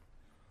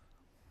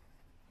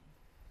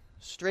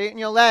 Straighten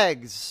your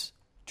legs.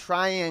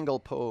 Triangle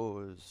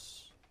pose.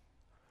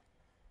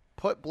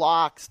 Put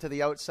blocks to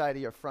the outside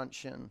of your front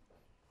shin.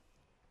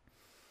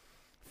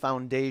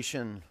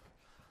 Foundation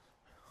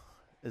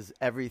is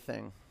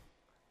everything.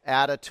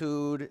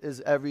 Attitude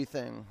is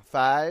everything.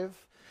 5,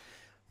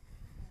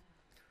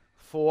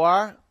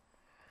 4,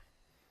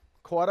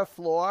 quarter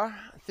floor.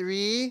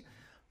 3,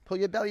 pull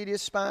your belly to your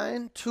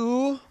spine.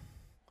 2,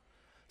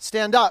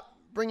 stand up.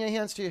 Bring your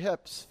hands to your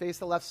hips. Face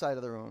the left side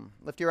of the room.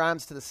 Lift your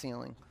arms to the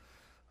ceiling.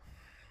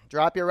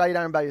 Drop your right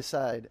arm by your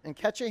side. And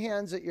catch your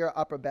hands at your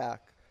upper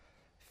back.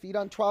 Feet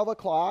on 12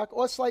 o'clock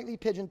or slightly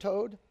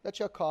pigeon-toed. That's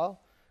your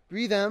call.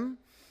 Breathe in.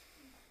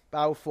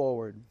 Bow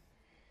forward.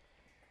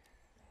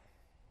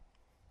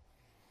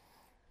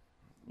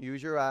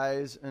 Use your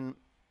eyes and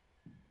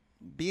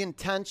be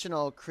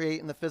intentional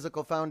creating the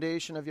physical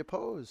foundation of your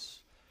pose.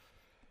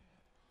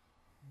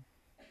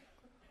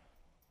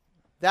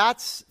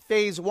 That's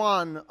phase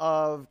 1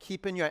 of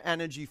keeping your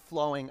energy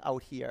flowing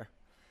out here,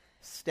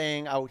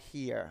 staying out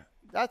here.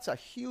 That's a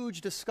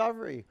huge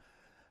discovery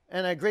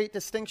and a great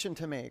distinction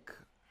to make.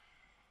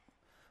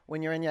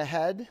 When you're in your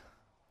head,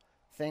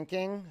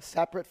 thinking,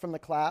 separate from the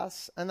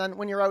class, and then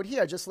when you're out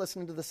here, just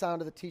listening to the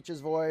sound of the teacher's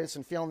voice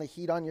and feeling the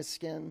heat on your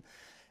skin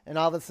and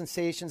all the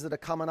sensations that are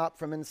coming up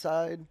from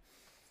inside,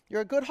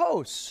 you're a good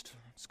host.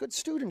 It's good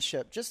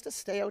studentship just to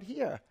stay out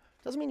here.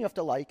 Doesn't mean you have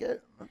to like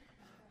it.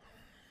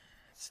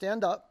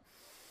 Stand up.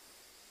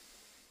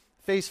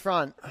 Face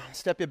front.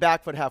 Step your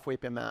back foot halfway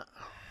up your mat.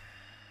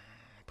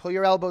 Pull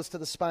your elbows to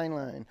the spine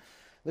line.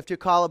 Lift your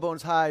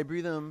collarbones high.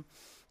 Breathe in.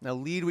 Now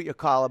lead with your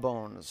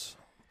collarbones.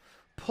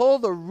 Pull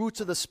the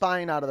roots of the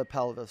spine out of the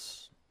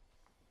pelvis.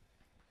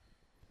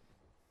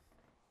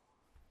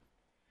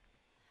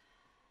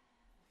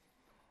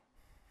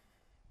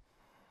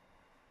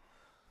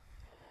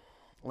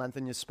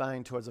 Lengthen your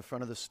spine towards the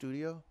front of the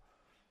studio.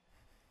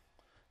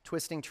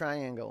 Twisting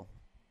triangle.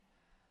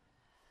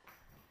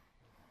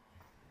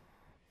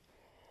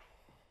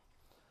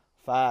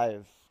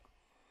 5,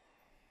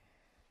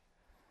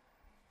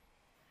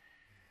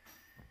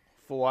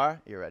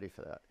 4. You ready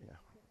for that? Yeah.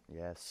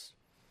 Yes.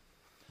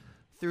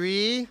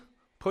 3,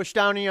 push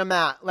down on your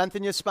mat.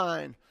 Lengthen your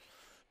spine.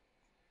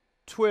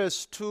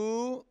 Twist.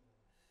 2,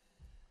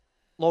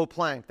 low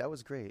plank. That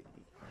was great.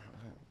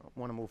 I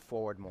want to move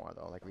forward more,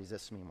 though, like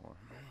resist me more.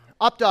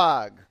 Up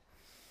dog.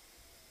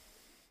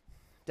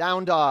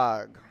 Down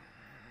dog.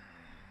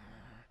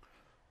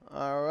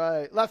 All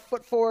right. Left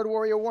foot forward,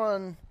 warrior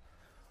 1.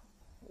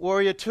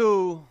 Warrior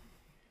 2.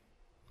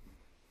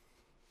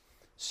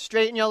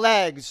 Straighten your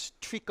legs.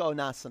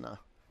 Trikonasana.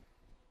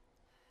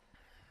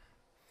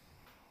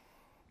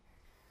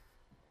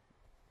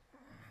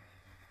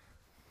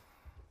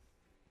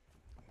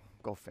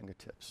 Go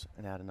fingertips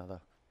and add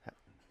another.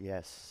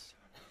 Yes.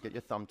 Get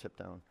your thumb tip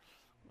down.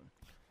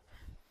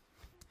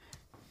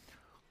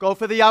 Go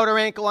for the outer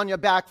ankle on your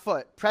back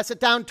foot. Press it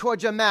down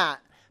towards your mat.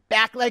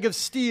 Back leg of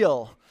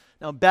steel.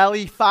 Now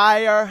belly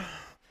fire.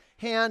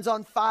 Hands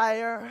on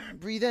fire.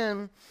 Breathe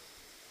in.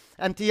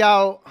 Empty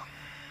out.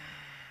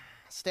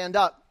 Stand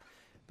up.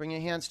 Bring your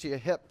hands to your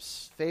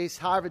hips. Face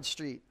Harvard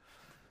Street.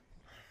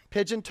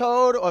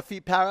 Pigeon-toed or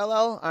feet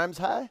parallel. Arms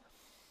high.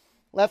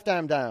 Left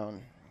arm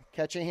down.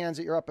 Catch your hands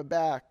at your upper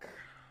back.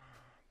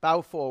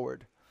 Bow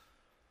forward.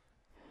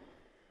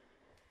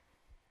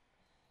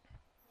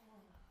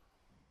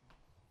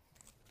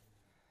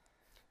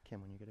 Kim,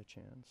 when you get a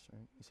chance,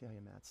 right? You see how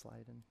your mat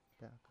sliding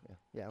back?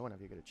 Yeah,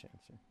 whenever you get a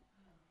chance. Yeah.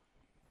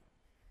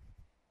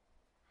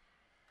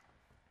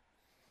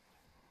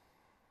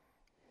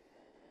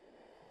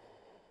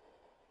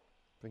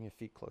 Bring your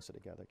feet closer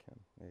together, Kim.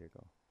 There you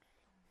go.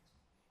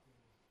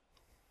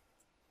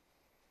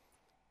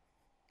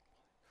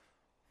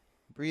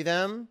 Breathe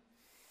in.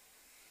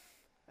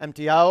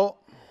 Empty out.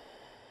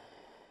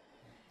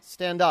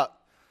 Stand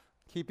up.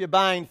 Keep your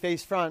bind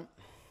face front.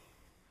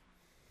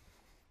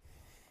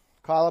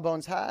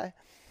 Collarbones high.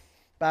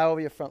 Bow over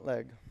your front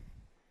leg.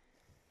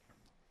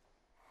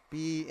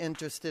 Be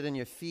interested in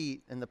your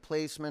feet and the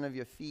placement of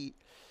your feet.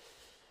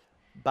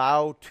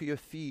 Bow to your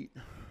feet.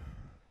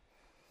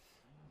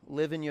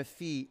 Live in your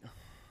feet.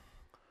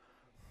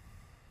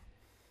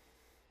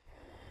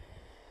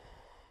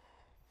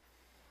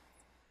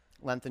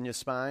 Lengthen your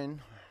spine.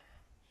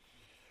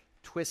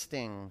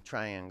 Twisting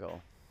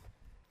triangle.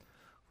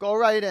 Go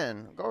right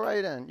in. Go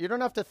right in. You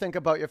don't have to think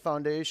about your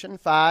foundation.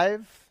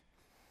 5,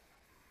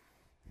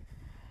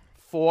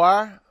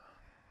 4,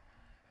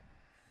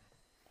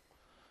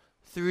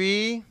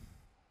 3,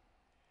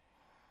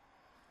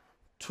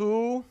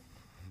 2,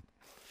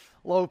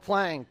 low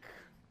plank.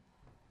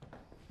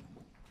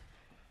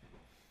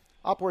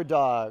 Upward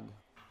dog.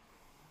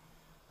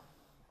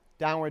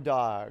 Downward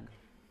dog.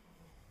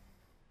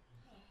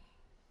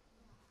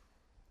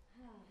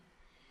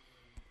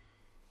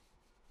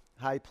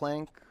 High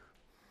plank.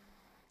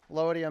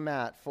 Lower to your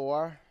mat.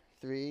 4,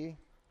 3,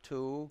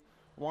 2,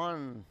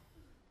 1.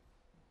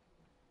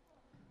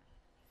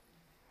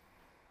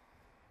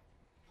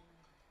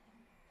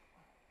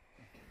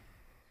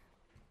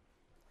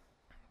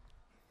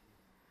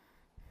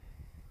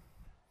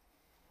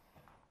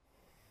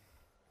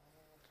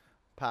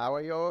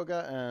 Power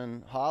yoga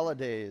and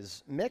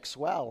holidays. Mix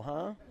well,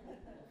 huh?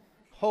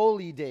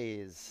 Holy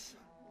days.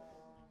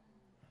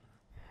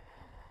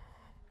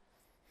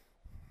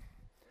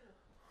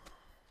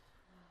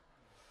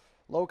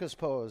 Locust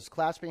pose.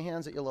 Clasp your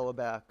hands at your lower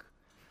back.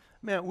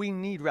 Man, we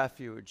need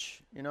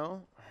refuge, you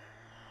know?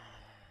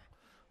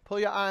 Pull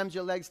your arms,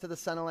 your legs to the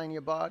center line of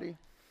your body.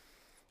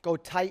 Go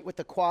tight with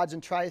the quads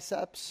and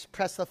triceps.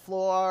 Press the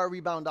floor,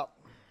 rebound up.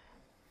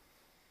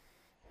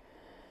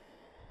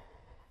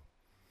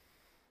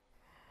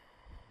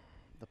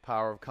 The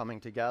power of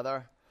coming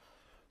together.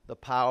 The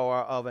power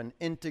of an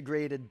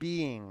integrated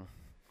being.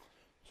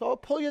 So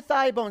pull your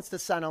thigh bones to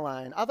center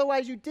line.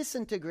 Otherwise, you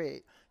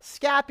disintegrate.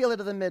 Scapula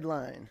to the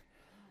midline.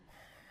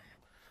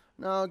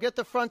 Now, get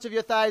the fronts of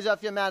your thighs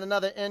off your mat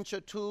another inch or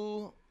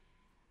 2.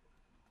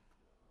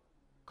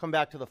 Come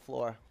back to the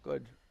floor.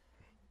 Good.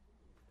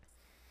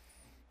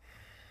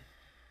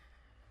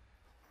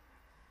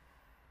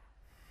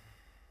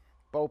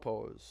 Bow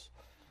pose.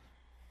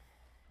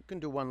 You can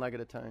do one leg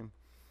at a time.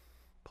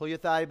 Pull your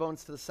thigh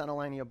bones to the center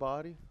line of your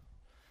body.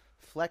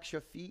 Flex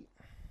your feet.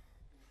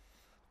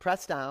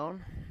 Press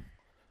down.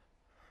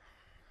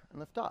 And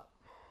lift up.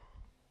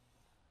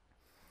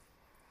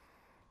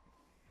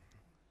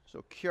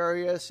 So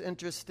curious,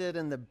 interested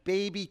in the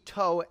baby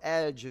toe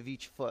edge of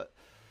each foot.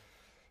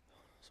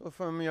 So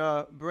from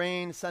your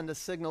brain, send a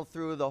signal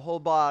through the whole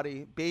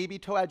body. Baby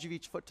toe edge of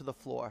each foot to the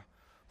floor.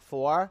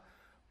 4,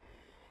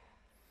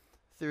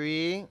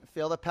 3,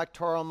 feel the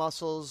pectoral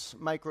muscles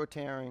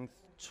micro-tearing.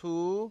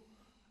 2,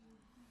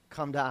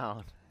 come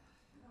down.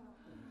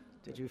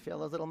 Did you feel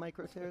those little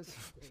micro-tears?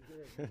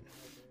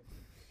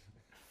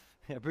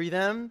 Yeah, breathe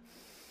in.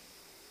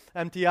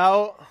 Empty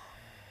out.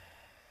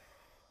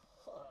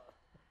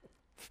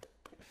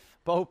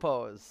 Bow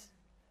pose.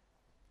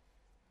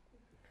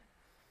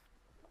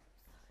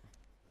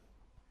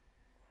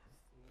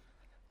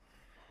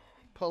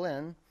 Pull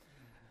in.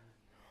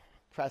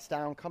 Press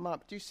down, come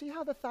up. Do you see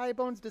how the thigh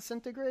bones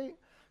disintegrate?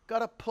 Got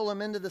to pull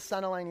them into the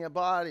center line of your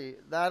body.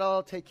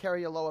 That'll take care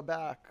of your lower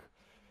back.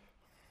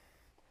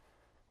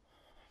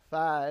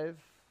 5,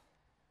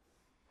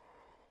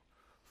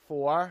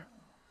 4,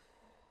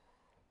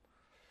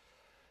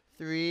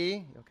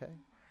 3, okay.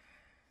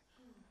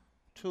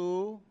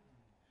 2,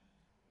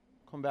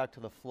 come back to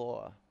the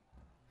floor.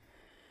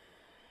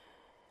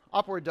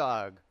 Upward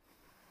dog.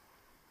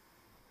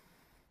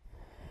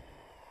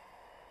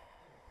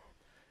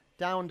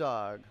 Down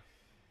dog.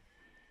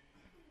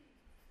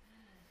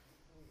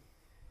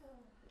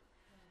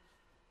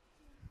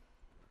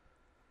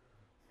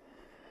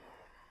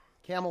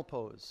 Camel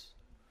pose.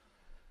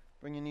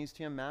 Bring your knees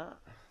to your mat.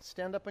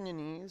 Stand up on your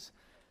knees.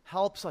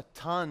 Helps a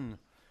ton.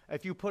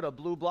 if you put a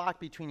blue block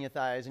between your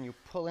thighs and you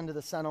pull into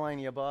the center line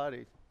of your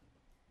body.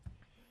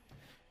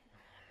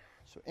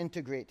 So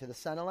integrate to the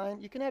center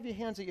line. You can have your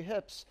hands at your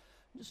hips.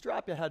 Just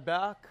drop your head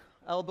back,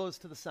 elbows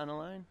to the center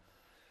line.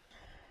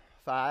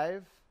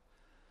 5.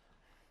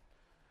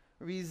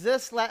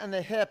 Resist letting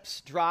the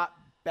hips drop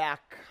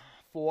back.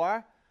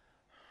 4.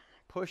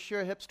 Push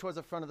your hips towards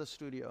the front of the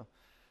studio.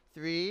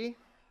 3.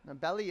 Now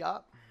belly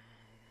up.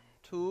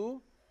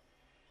 2.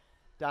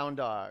 Down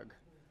dog.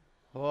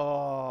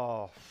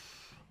 Oh.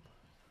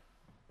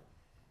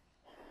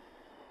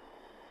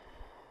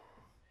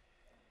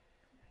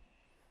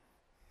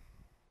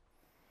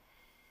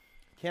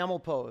 Camel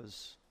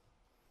pose.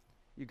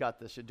 You got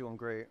this. You're doing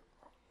great.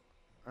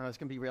 I know it's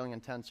going to be really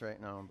intense right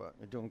now, but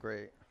you're doing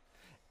great.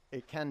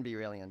 It can be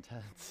really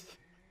intense.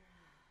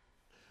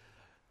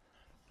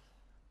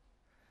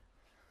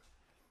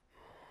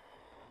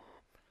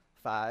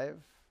 5.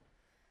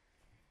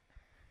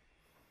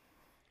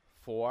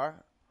 4.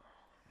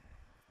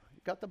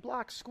 You got the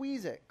block.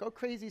 Squeeze it. Go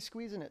crazy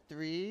squeezing it.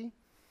 3.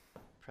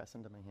 Press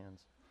into my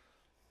hands.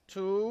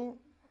 2.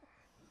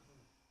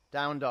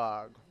 Down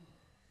dog.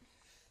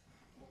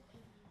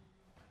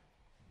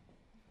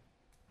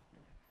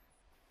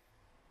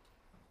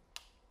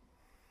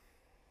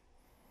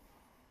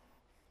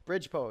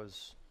 Bridge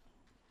pose.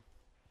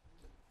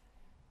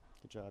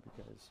 Good job,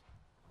 you guys.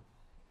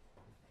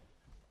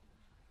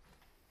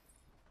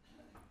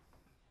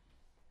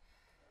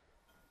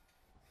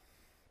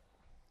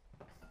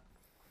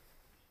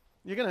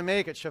 You're going to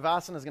make it.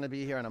 Shavasana is going to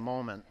be here in a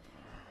moment.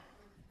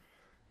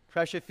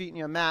 Press your feet in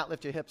your mat,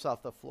 lift your hips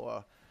off the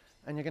floor.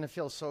 And you're going to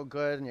feel so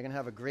good, and you're going to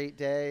have a great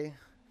day.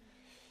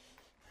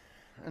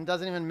 And it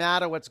doesn't even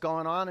matter what's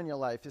going on in your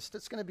life.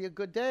 It's going to be a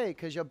good day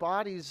because your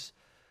body's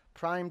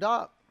primed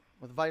up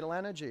with vital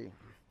energy.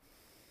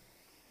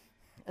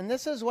 And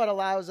this is what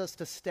allows us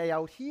to stay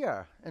out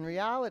here in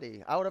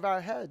reality, out of our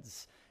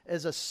heads,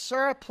 is a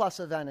surplus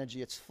of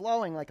energy. It's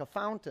flowing like a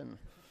fountain.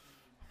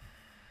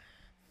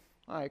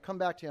 All right, come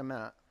back to your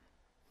mat.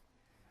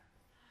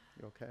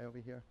 You okay over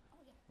here?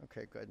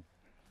 Okay, good.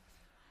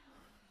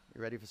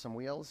 You ready for some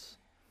wheels?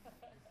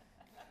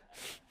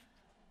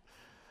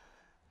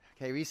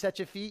 Okay, reset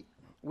your feet.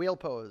 Wheel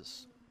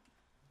pose.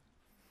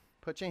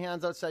 Put your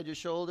hands outside your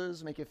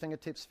shoulders. Make your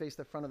fingertips face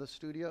the front of the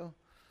studio.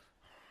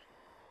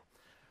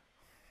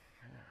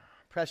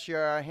 Press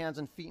your hands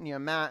and feet in your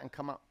mat and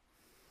come up.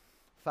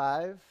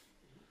 5.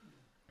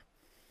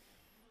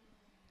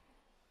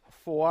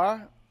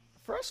 4.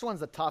 First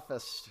one's the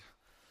toughest.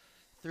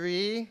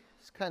 3.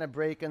 It's kind of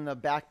breaking the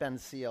back bend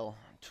seal.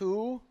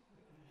 2.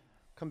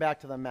 Come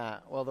back to the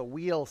mat. Well, the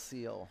wheel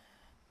seal.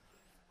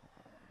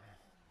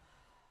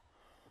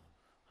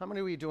 How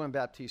many were you doing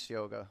Baptiste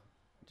yoga?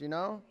 Do you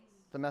know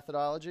the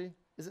methodology?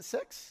 Is it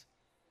 6?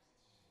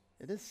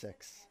 It is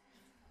 6.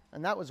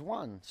 And that was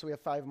 1, so we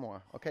have 5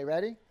 more. Okay,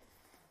 ready?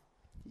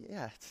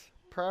 Yeah, it's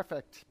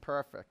perfect,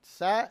 perfect.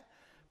 Set,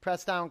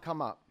 press down, come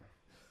up.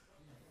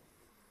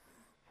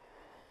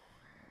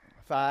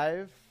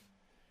 5,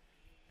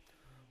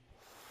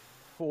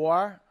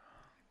 4,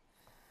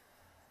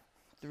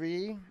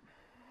 3,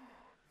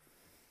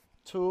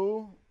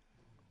 2,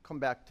 come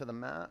back to the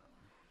mat.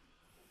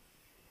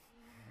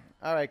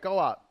 All right, go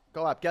up.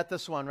 Go up. Get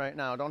this one right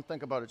now. Don't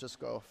think about it. Just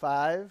go.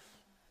 5,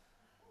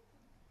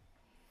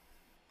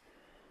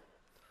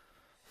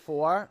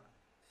 4,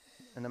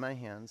 into my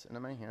hands,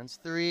 into my hands.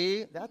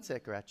 3, that's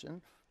it,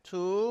 Gretchen.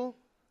 2,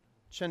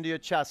 chin to your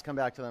chest, come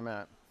back to the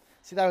mat.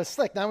 See, that was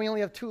slick. Now we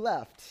only have 2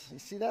 left. You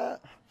see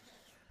that?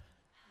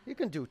 You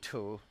can do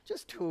 2.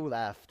 Just 2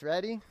 left.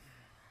 Ready?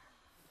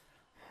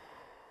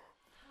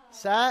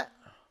 Set.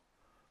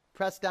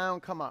 Press down,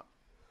 come up.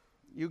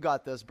 You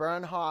got this.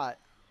 Burn hot.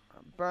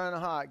 Burn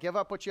hot. Give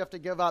up what you have to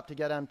give up to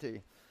get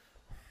empty.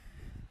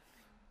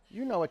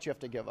 You know what you have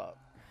to give up.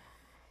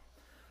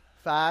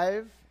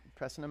 5,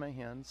 press into my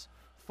hands.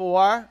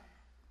 4,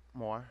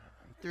 more.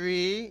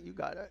 3, you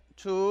got it.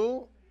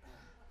 2,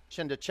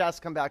 chin to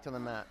chest, come back to the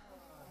mat.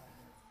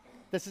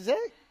 This is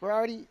it? We're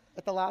already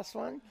at the last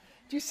one?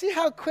 Do you see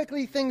how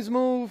quickly things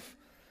move?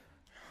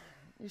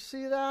 You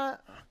see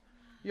that?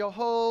 Your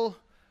whole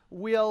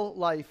wheel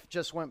life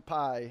just went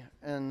by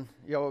in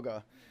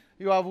yoga.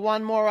 You have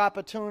one more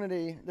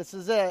opportunity. This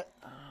is it.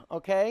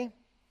 Okay?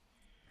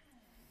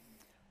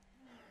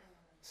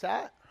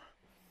 Set.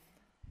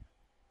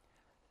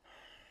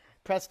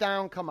 Press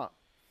down, come up.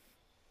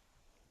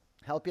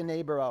 Help your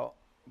neighbor out.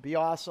 Be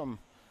awesome.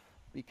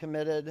 Be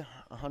committed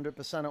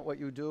 100% at what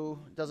you do.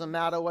 Doesn't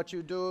matter what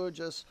you do,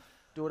 just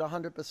do it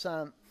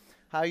 100%.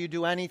 How you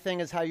do anything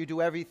is how you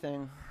do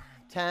everything.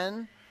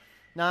 10,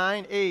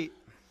 9, 8.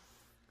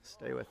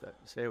 Stay with it.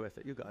 Stay with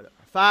it. You got it.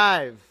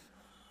 5,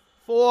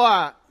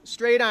 4,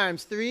 straight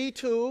arms. 3,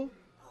 2,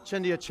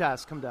 chin to your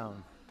chest. Come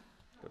down.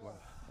 Good one.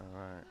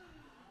 All right.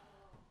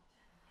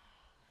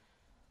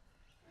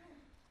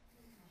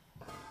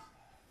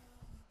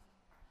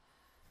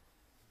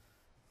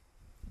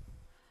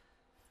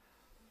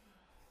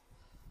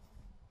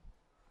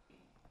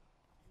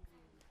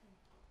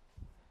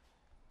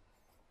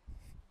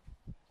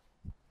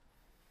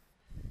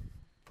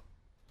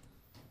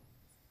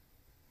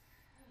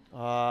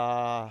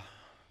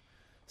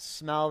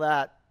 Smell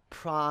that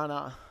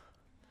prana,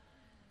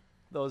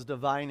 those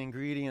divine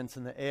ingredients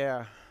in the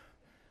air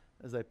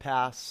as they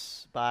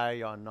pass by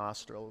your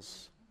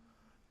nostrils.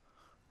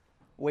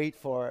 Wait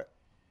for it.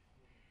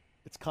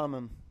 It's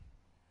coming.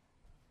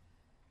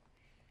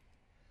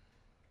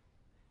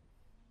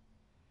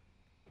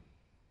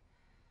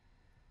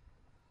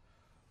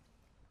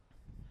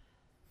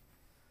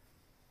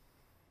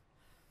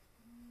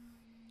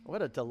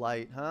 What a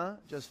delight, huh?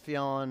 Just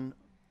feeling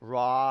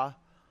raw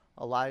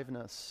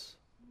aliveness.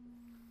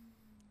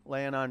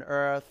 Laying on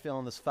earth,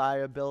 feeling this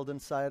fire build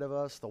inside of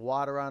us, the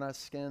water on our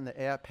skin, the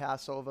air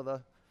pass over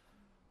the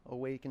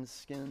awakened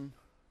skin,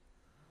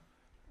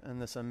 and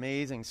this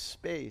amazing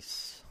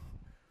space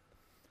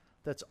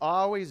that's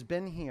always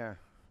been here.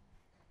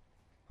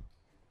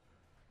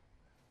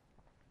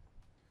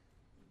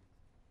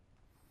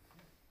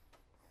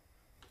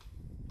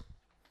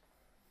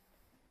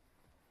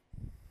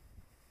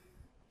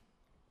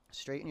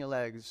 Straighten your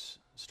legs,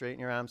 straighten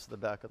your arms to the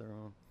back of the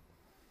room.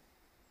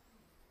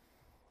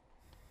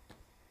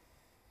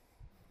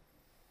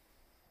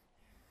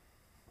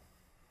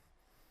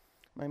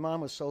 My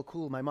mom was so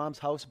cool. My mom's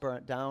house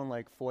burnt down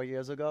like 4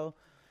 years ago.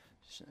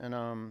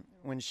 And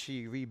when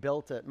she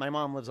rebuilt it, my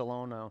mom lives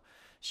alone now.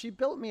 She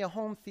built me a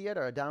home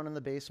theater down in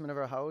the basement of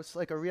her house,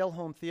 like a real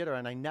home theater,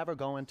 and I never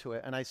go into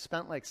it. And I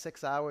spent like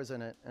 6 hours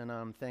in it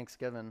on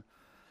Thanksgiving.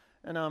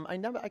 And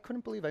I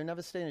couldn't believe I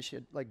never stayed in it. She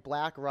had like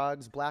black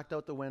rugs, blacked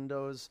out the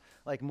windows,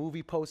 like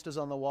movie posters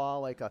on the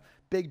wall, like a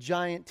big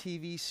giant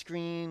TV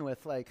screen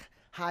with like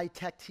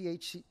high-tech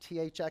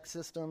THX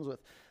systems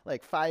with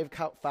like five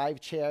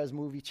chairs,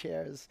 movie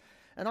chairs.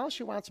 And all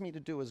she wants me to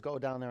do is go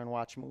down there and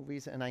watch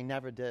movies, and I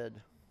never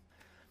did.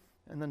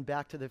 And then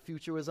Back to the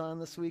Future was on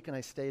this week, and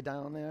I stayed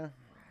down there.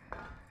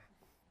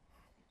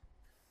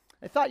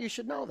 I thought you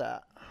should know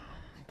that.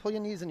 Pull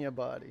your knees in your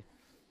body.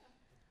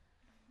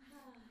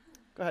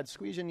 Go ahead,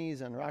 squeeze your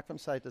knees in, rock from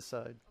side to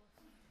side.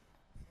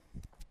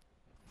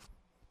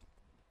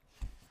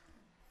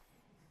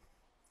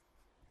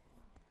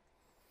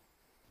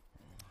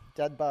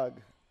 Dead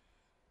bug.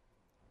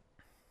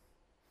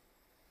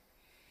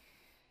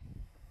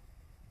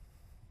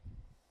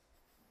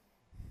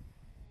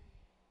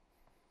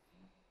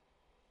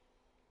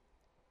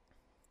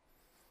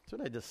 That's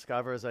what I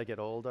discover as I get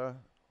older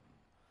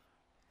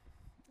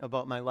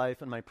about my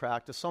life and my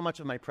practice. So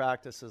much of my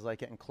practice is like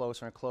getting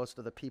closer and closer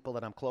to the people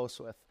that I'm close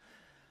with,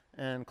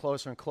 and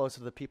closer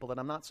to the people that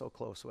I'm not so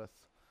close with.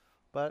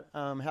 But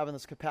having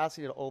this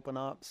capacity to open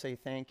up, say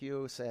thank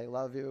you, say I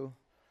love you.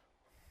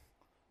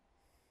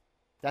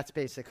 That's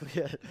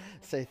basically it.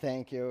 Say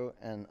thank you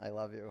and I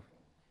love you.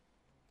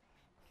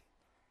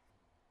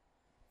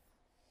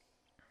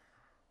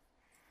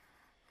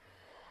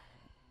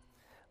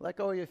 Let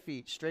go of your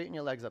feet. Straighten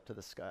your legs up to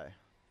the sky.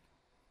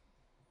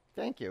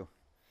 Thank you.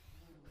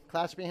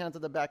 Clasp your hands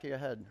at the back of your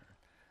head.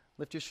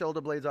 Lift your shoulder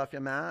blades off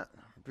your mat.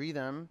 Breathe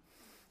in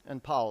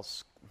and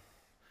pulse.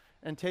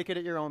 And take it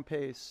at your own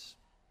pace.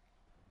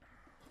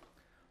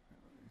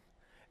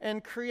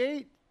 And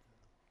create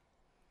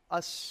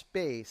a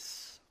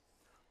space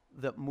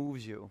that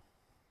moves you.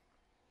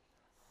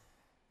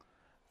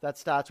 That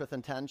starts with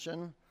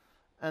intention,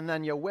 and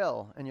then your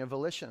will and your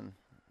volition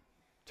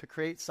to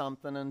create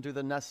something and do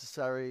the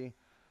necessary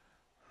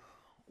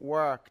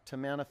work to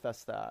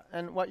manifest that.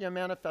 And what you're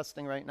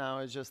manifesting right now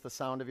is just the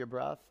sound of your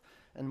breath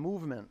and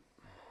movement.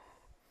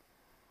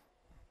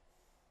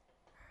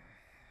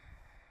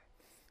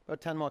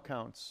 About 10 more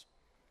counts.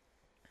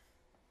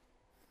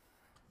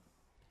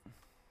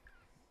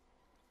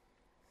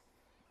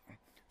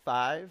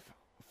 5,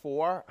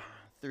 4,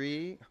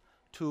 3,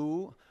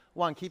 2,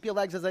 1. Keep your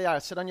legs as they are.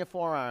 Sit on your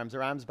forearms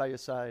or arms by your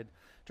side.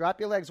 Drop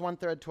your legs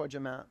 1/3 towards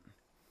your mat.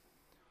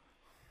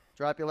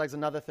 Drop your legs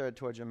another third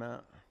towards your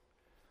mat.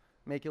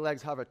 Make your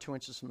legs hover 2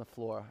 inches from the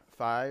floor.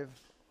 5,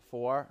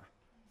 4,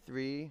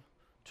 3,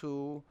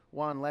 2,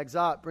 1. Legs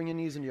up. Bring your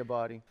knees into your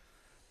body.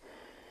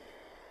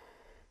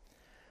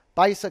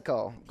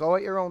 Bicycle. Go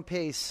at your own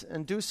pace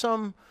and do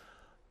some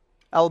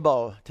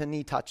elbow to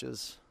knee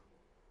touches.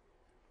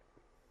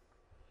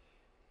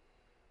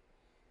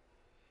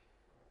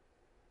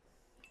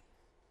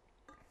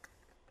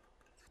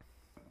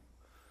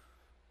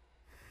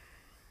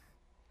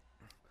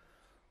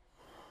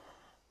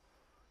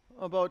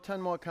 About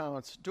 10 more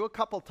counts. Do a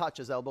couple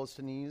touches, elbows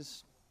to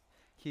knees.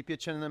 Keep your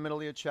chin in the middle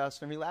of your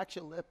chest and relax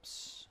your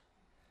lips.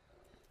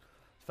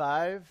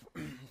 5,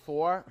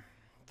 4,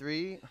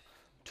 3,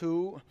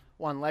 2,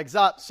 1. Legs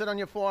up. Sit on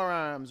your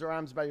forearms or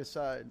arms by your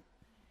side.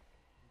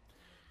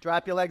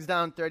 Drop your legs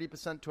down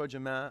 30% towards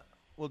your mat.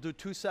 We'll do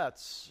 2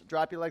 sets.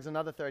 Drop your legs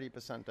another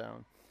 30%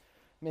 down.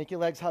 Make your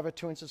legs hover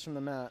 2 inches from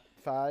the mat.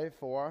 5,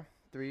 4,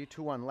 3,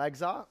 2, 1.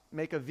 Legs up.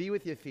 Make a V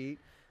with your feet.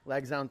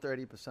 Legs down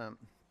 30%.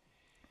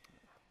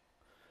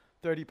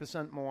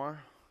 30% more.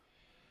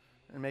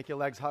 And make your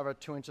legs hover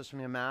 2 inches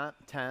from your mat.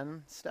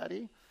 10.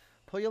 Steady.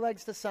 Pull your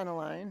legs to center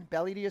line.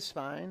 Belly to your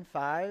spine.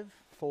 5,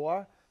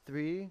 4,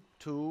 3,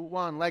 2,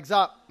 1. Legs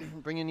up.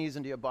 Bring your knees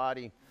into your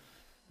body.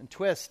 And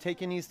twist.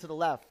 Take your knees to the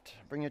left.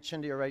 Bring your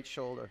chin to your right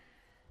shoulder.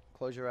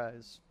 Close your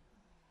eyes.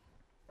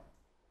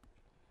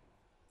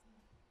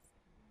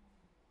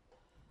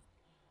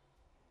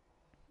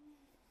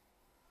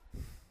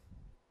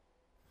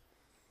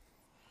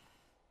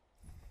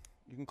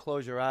 You can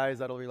close your eyes.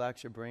 That'll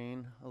relax your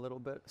brain a little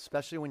bit,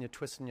 especially when you're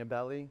twisting your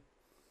belly.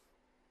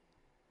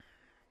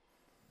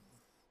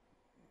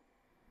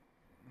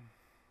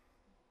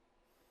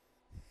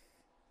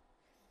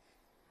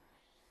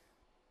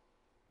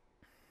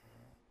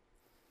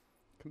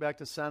 Come back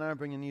to center.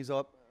 Bring your knees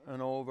up and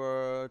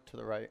over to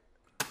the right.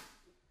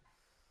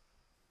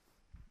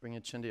 Bring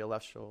your chin to your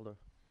left shoulder.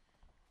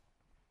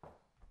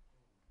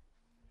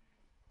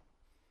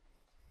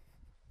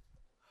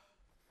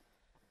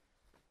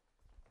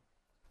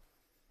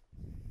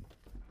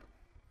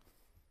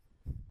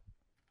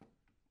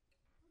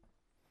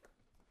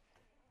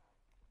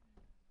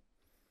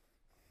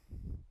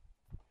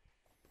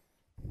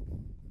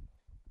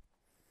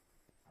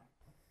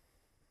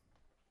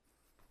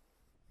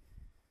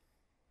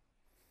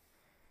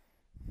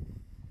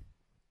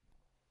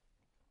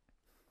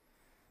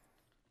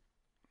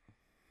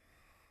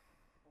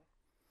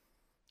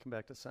 Come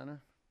back to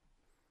center.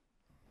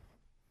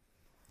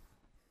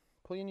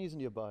 Pull your knees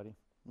into your body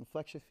and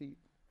flex your feet.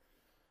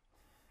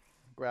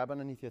 Grab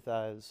underneath your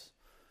thighs.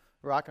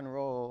 Rock and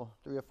roll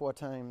 3 or 4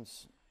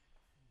 times.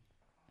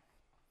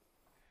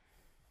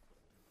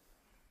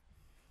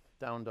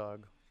 Down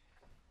dog.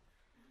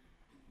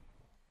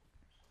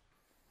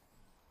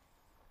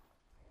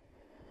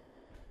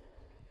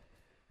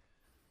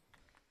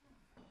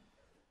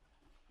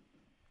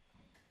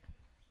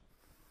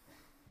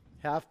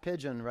 Half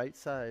pigeon, right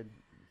side.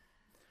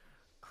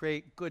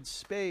 Create good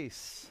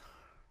space.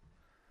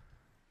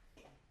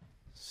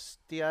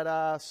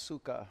 Sthira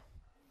Sukha.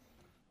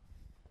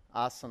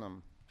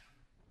 Asanam.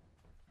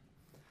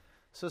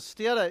 So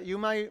Sthira, you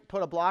might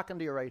put a block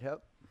under your right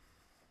hip.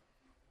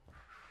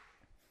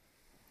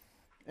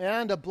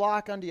 And a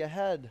block under your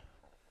head.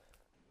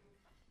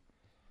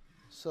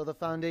 So the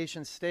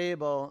foundation's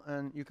stable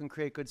and you can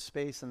create good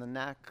space in the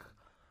neck,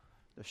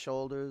 the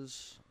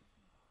shoulders.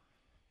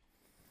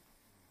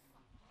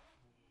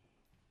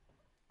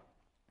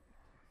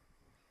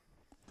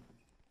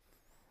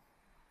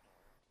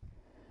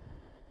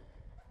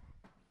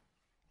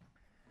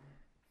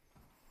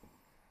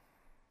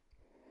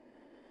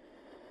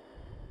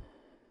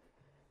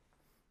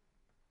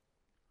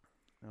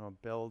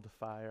 Build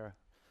fire.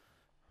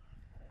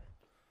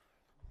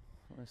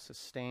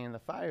 Sustain. The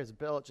fire is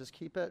built. Just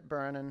keep it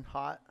burning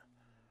hot.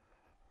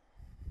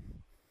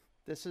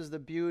 This is the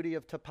beauty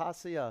of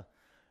tapasya.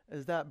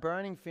 Is that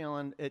burning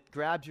feeling, it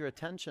grabs your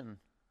attention.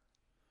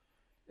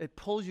 It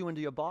pulls you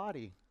into your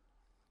body.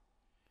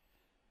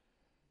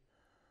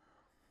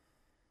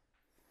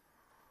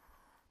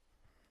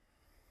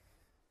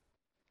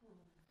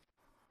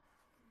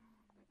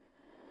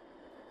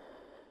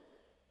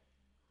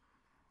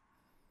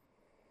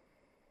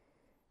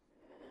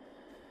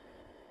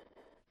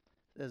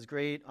 There's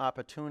great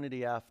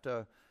opportunity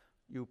after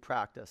you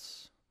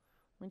practice.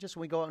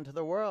 We go out into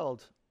the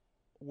world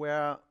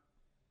where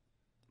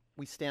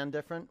we stand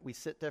different, we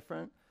sit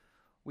different,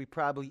 we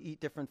probably eat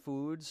different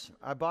foods.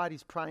 Our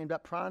body's primed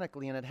up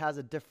chronically and it has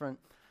the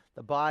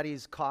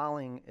body's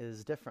calling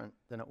is different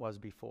than it was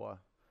before.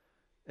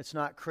 It's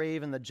not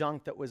craving the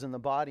junk that was in the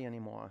body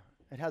anymore.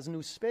 It has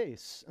new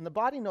space and the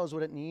body knows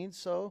what it needs,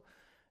 so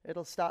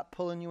it'll stop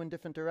pulling you in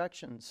different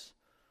directions.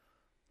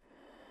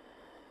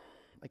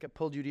 Like it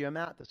pulled you to your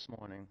mat this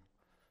morning.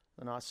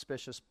 An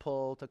auspicious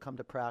pull to come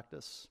to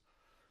practice.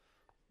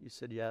 You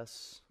said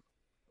yes.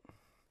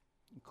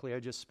 You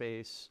cleared your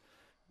space.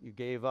 You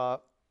gave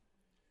up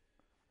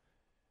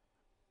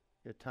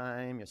your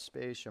time, your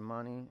space, your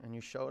money, and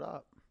you showed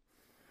up.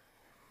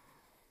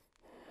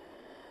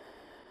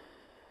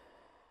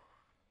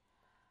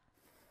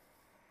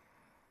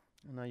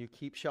 And now you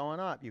keep showing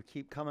up. You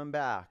keep coming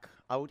back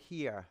out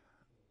here.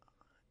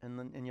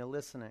 And you're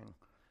listening.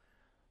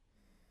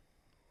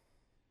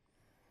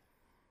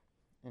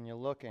 And you're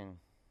looking.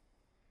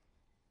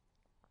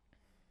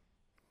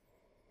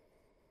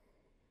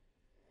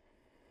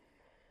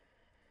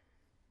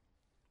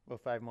 Well,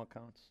 5 more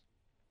counts.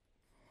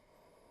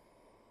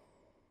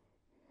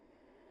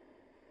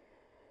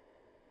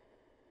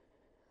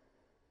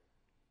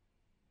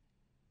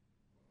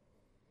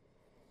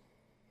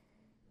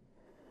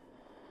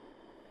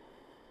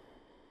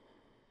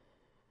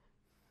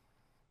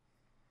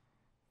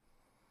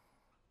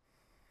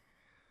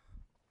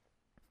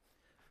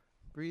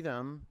 Breathe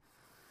in.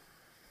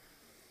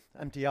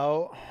 Empty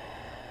out.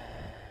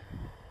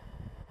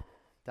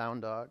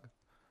 Down dog.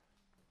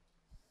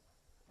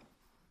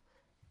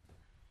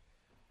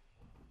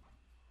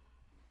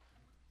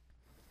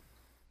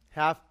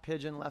 Half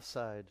pigeon left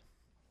side.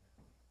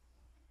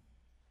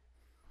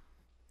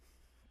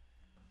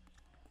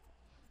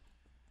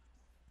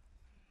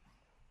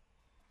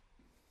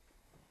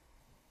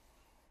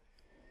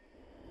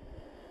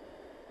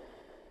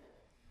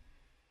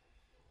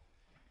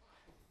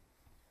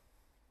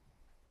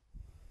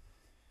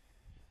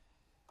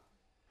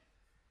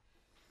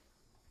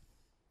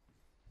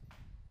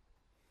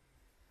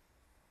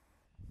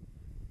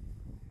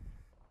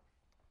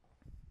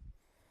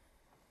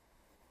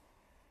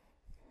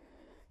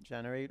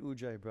 Generate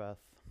Ujjayi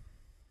breath.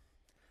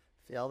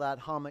 Feel that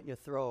hum at your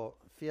throat.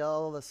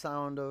 Feel the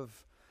sound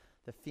of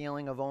the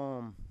feeling of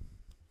Om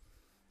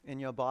in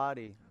your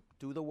body.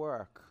 Do the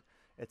work.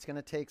 It's going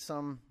to take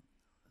some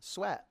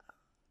sweat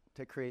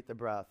to create the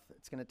breath.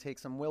 It's going to take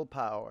some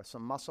willpower,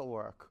 some muscle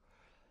work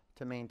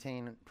to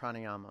maintain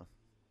pranayama.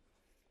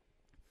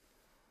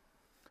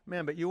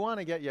 Man, but you want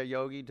to get your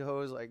yogi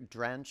toes like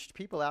drenched.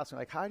 People ask me,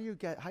 like, how do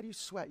you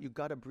sweat? You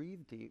got to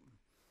breathe deep.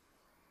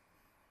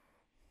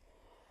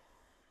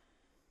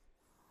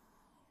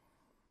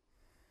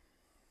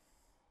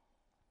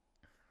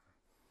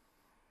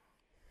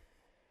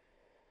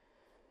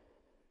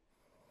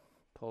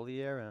 Pull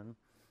the air in.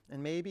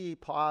 And maybe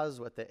pause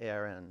with the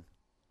air in,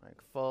 like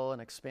full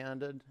and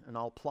expanded and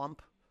all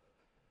plump.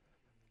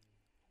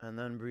 And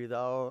then breathe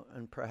out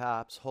and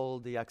perhaps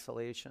hold the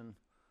exhalation.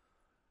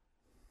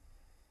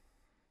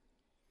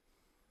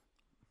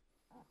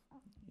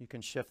 You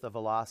can shift the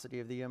velocity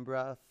of the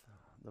in-breath,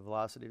 the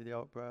velocity of the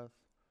out-breath.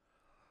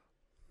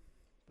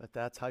 But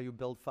that's how you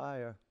build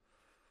fire.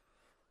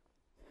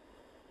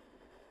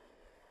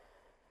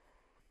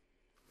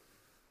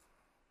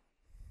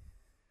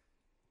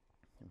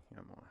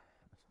 Here more.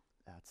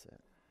 That's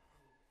it.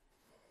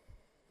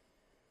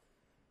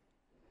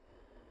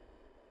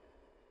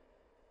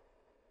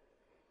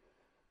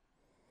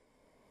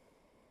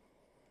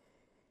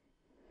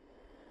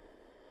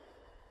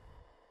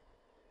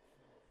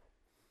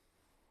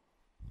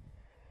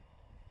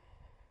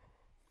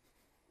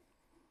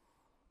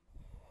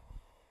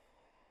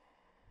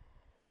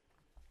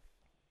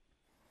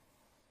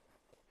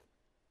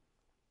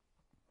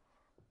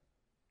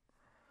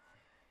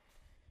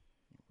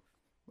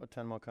 What,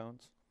 10 more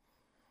counts?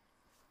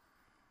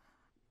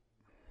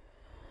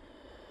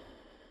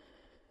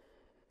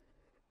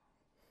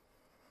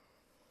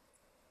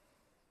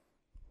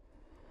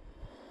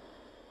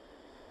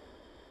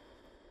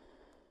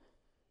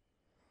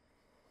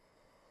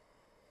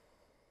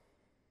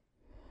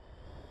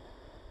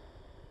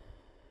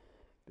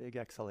 Big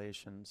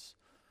exhalations.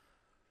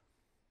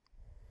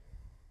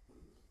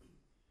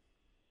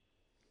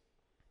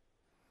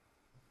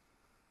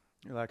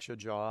 Relax your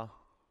jaw.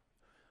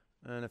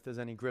 And if there's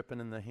any gripping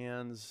in the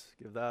hands,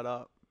 give that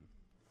up.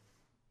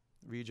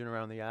 Region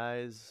around the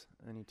eyes,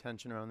 any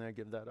tension around there,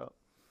 give that up.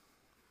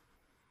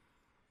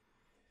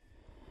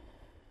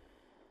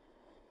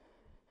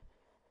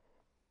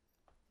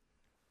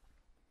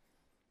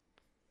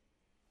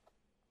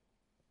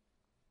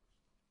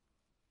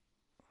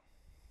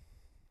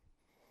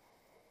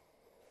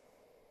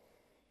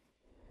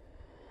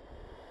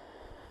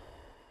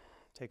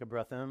 Take a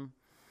breath in.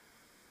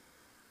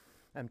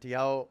 Empty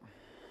out.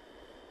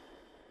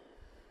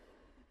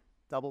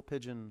 Double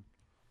pigeon.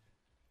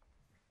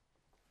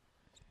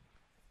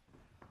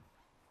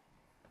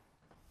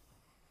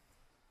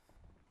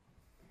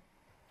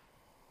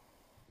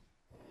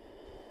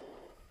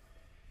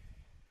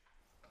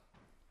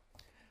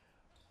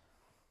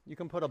 You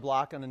can put a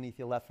block underneath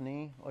your left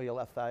knee or your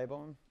left thigh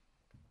bone.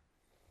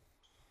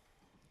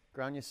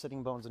 Ground your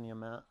sitting bones in your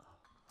mat.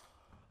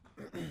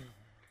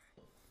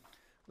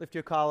 Lift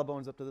your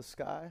collarbones up to the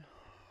sky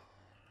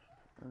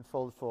and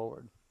fold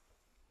forward.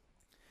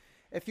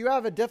 If you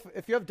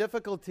have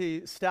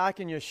difficulty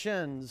stacking your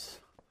shins,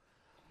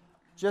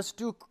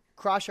 just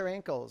cross your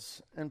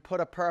ankles and put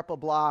a purple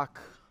block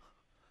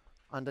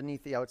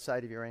underneath the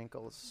outside of your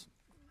ankles.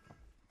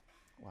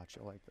 Watch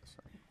it like this.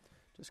 Right?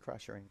 Just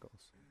cross your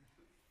ankles.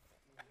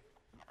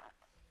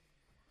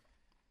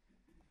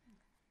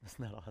 Isn't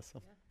that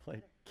awesome? Yeah.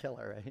 Like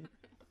killer, right?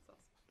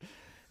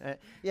 Awesome.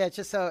 Yeah, it's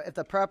just so if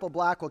the purple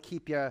block will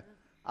keep your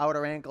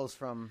outer ankles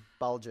from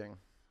bulging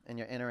and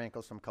your inner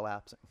ankles from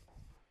collapsing.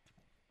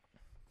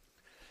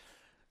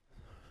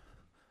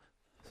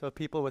 So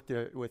people with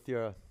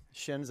your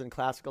shins in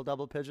classical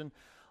double pigeon,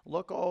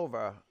 look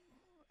over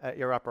at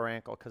your upper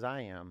ankle, because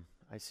I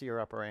see your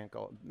upper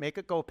ankle. Make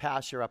it go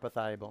past your upper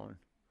thigh bone.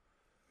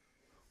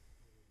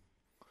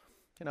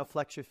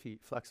 Flex your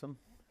feet, flex them,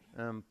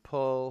 and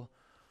pull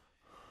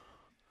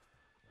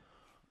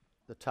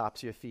the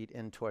tops of your feet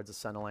in towards the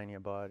center line of your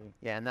body.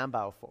 Yeah, and then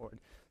bow forward.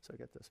 So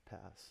get this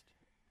past.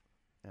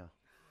 Yeah.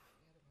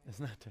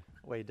 Isn't that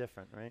way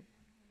different, right?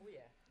 Oh, yeah.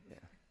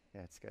 Yeah.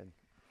 Yeah, it's good.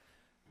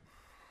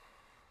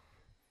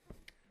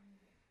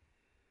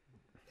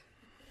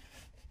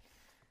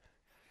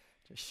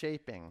 Just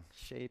shaping.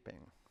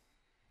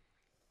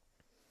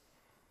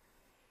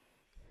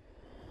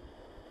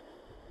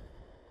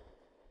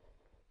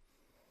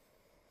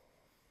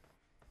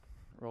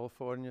 Roll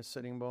forward in your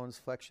sitting bones,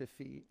 flex your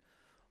feet.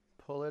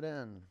 Pull it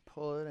in.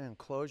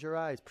 Close your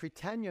eyes.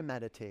 Pretend you're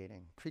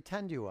meditating.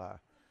 Pretend you are.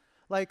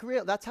 Like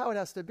real, that's how it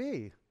has to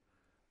be.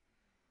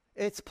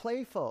 It's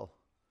playful.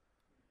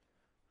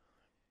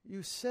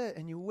 You sit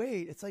and you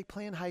wait. It's like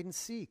playing hide and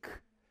seek.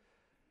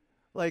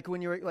 Like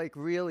when you're like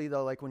really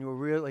though, like when you were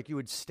real, like you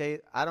would stay.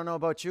 I don't know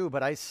about you,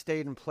 but I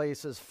stayed in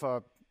places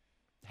for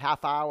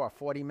half hour,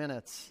 40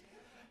 minutes.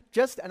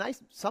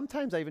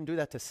 Sometimes I even do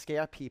that to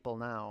scare people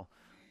now.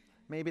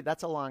 Maybe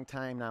that's a long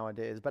time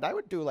nowadays, but I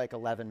would do like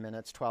 11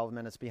 minutes, 12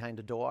 minutes behind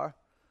a door.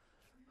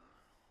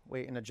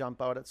 waiting to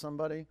jump out at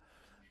somebody.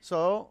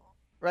 So,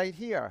 right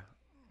here,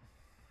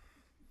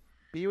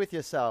 be with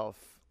yourself.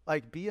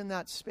 Like, be in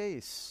that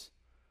space.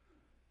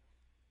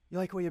 You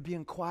like where you're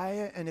being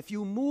quiet, and if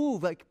you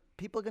move, like,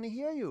 people are going to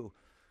hear you.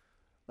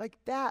 Like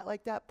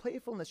that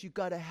playfulness. You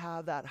got to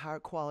have that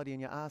heart quality in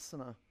your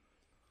asana,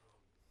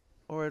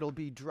 or it'll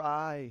be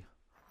dry.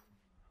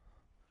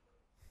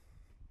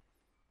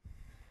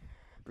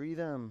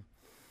 Breathe in.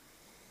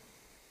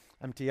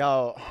 Empty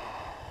out.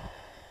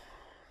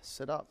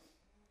 Sit up.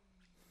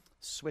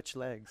 Switch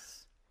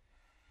legs.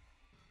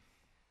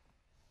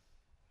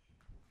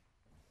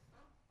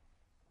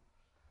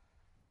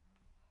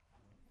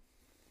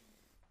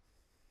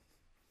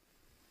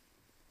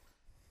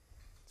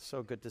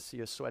 So good to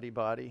see a sweaty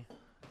body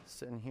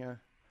sitting here.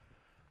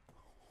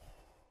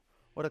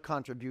 What a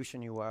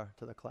contribution you are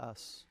to the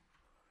class.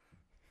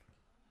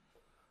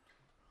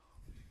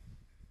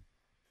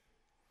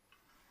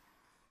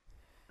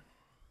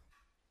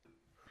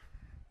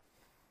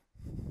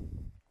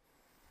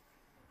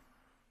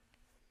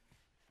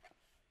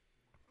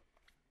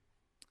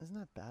 Isn't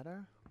that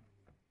better?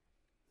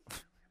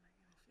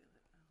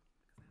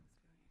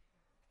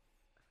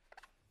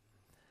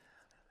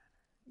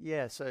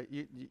 Yeah, so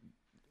you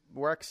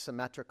work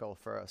symmetrical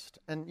first.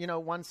 And,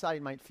 one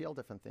side might feel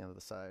different than the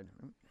other side.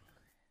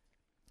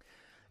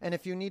 And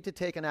if you need to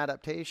take an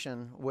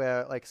adaptation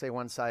where, like, say,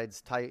 one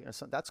side's tight or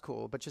something, that's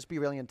cool, but just be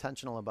really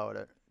intentional about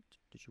it.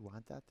 Did you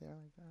want that there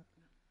like that?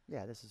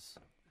 Yeah, this is,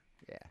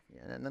 yeah,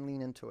 and then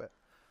lean into it.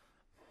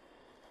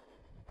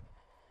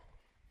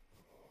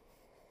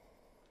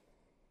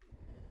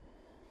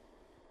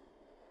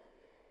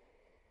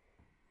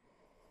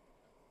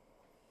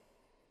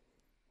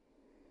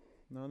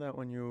 Know that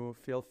when you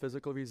feel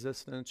physical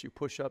resistance, you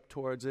push up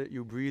towards it,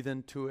 you breathe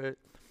into it,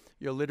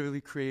 you're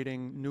literally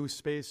creating new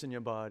space in your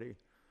body.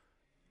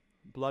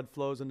 Blood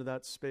flows into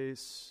that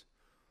space.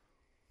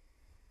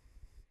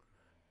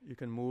 You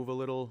can move a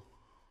little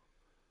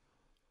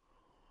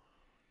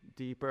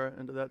deeper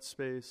into that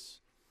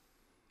space.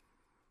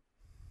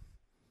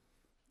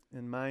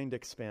 And mind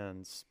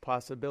expands,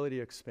 possibility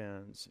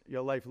expands,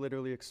 your life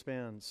literally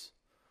expands.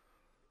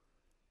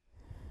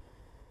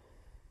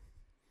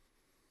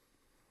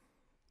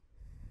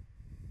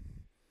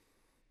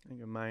 And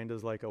your mind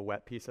is like a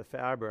wet piece of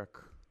fabric.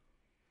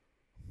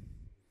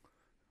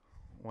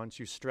 Once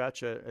you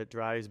stretch it, it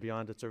dries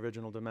beyond its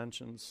original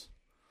dimensions.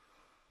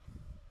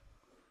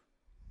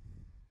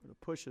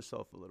 Push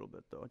yourself a little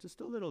bit, though.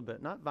 Just a little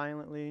bit. Not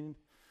violently,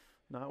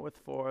 not with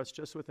force,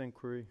 just with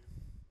inquiry.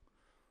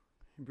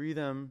 Breathe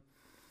in.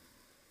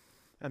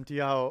 Empty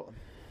out.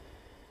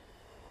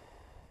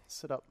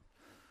 Sit up.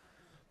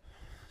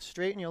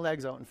 Straighten your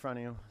legs out in front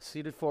of you.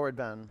 Seated forward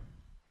bend.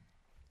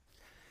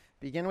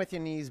 Begin with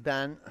your knees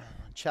bent,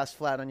 chest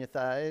flat on your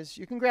thighs.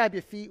 You can grab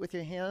your feet with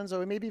your hands,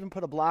 or maybe even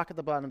put a block at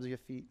the bottoms of your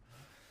feet.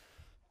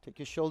 Take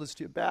your shoulders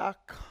to your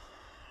back,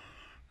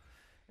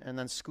 and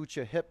then scoot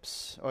your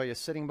hips or your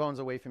sitting bones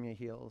away from your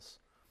heels.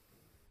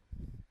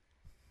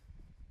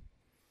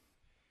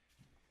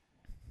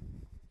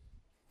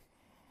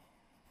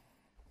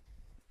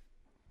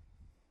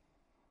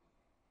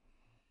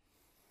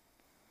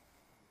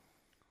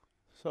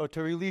 So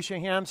to release your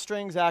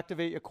hamstrings,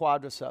 activate your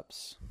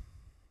quadriceps.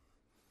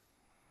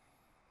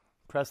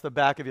 Press the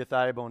back of your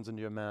thigh bones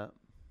into your mat.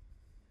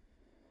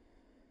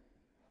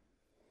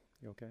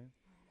 You okay?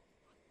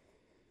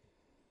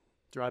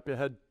 Drop your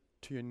head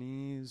to your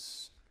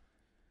knees.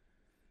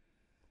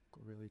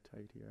 Go really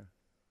tight here.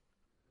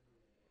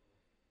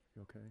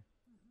 You okay?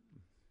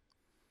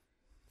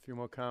 A few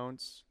more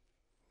counts.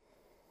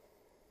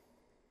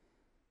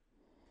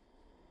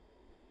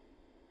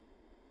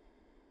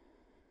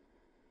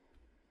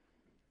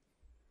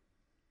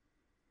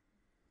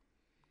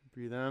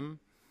 Breathe in.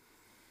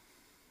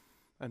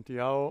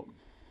 Empty out.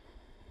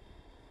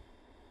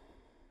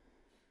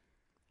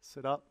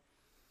 Sit up.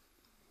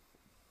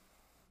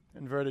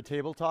 Inverted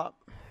tabletop.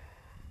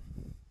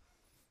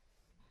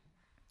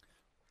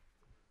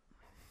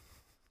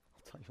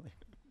 I'll tell you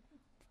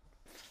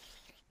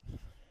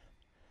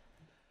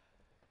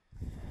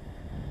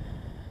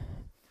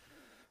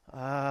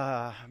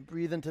later.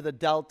 Breathe into the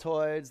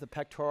deltoids, the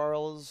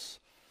pectorals,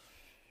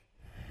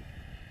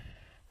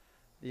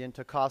 the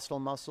intercostal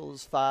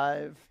muscles.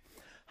 5.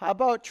 How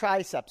about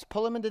triceps?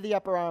 Pull them into the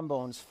upper arm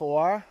bones.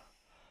 4,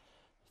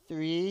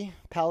 3,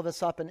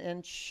 pelvis up an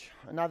inch,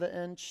 another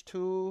inch,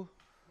 2,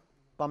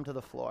 bum to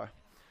the floor.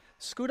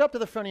 Scoot up to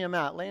the front of your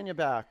mat, lay on your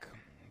back.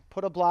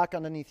 Put a block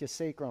underneath your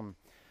sacrum.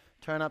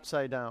 Turn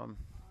upside down.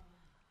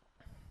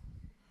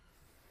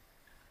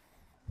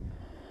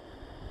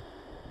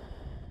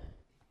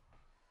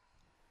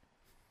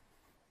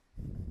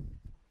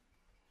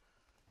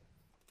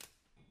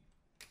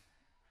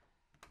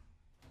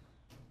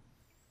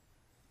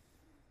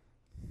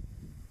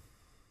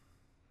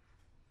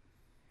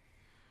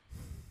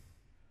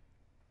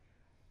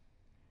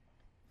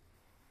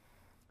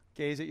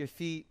 Gaze at your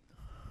feet.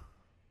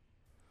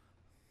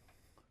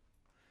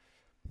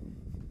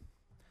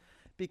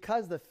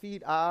 Because the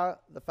feet are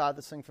the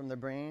farthest thing from the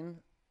brain,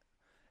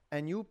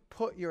 and you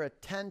put your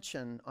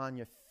attention on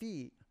your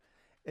feet,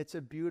 it's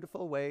a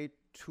beautiful way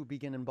to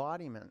begin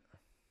embodiment.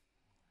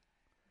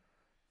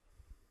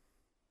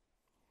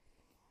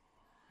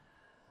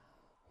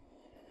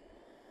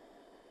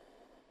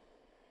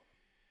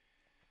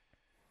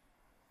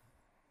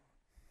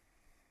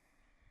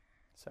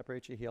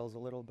 Separate your heels a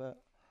little bit.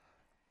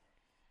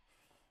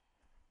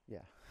 Yeah.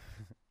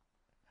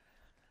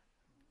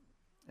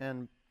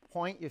 And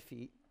point your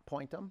feet,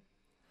 point them,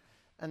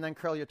 and then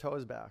curl your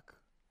toes back.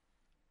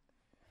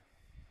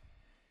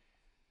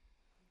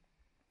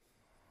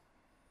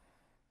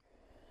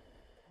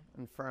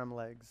 And firm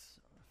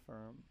legs,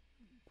 firm.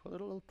 Put a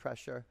little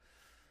pressure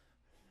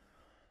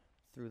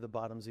through the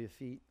bottoms of your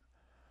feet,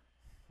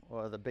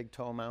 or the big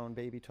toe mound,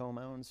 baby toe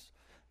mounds.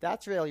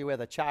 That's really where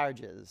the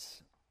charge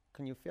is.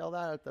 Can you feel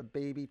that at the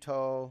baby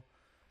toe,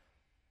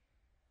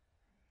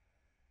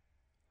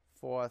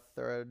 fourth,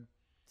 third,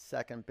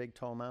 second big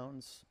toe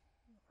mounds?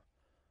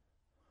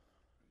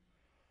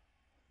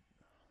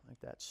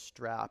 Like that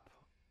strap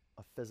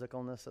of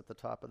physicalness at the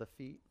top of the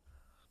feet.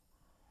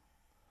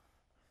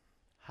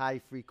 High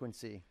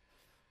frequency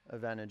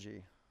of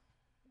energy.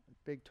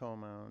 Big toe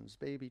mounds,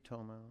 baby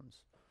toe mounds.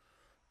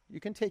 You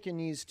can take your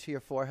knees to your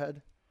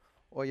forehead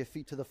or your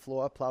feet to the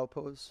floor, plow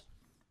pose.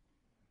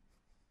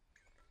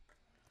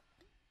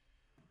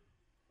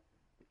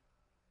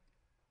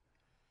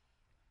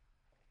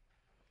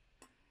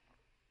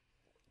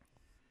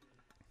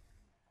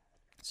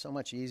 So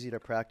much easier to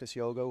practice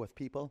yoga with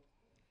people,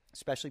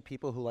 especially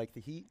people who like the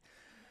heat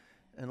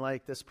and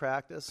like this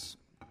practice.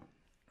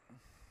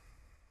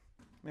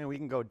 Man, we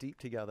can go deep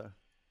together.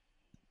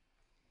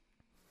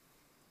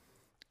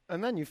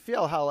 And then you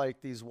feel how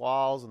like these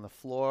walls and the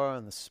floor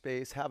and the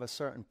space have a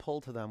certain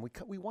pull to them.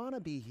 We want to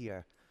be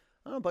here.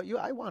 I don't know about you,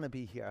 I want to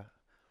be here.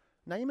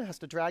 Naima has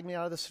to drag me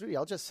out of the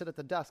studio. I'll just sit at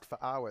the desk for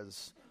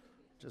hours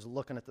just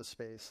looking at the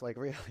space. Like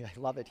really, I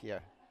love it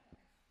here.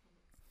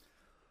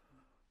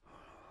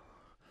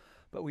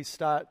 But we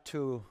start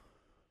to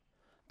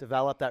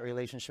develop that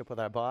relationship with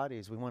our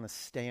bodies. We want to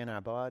stay in our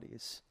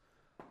bodies.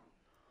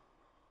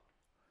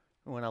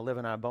 We want to live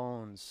in our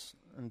bones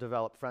and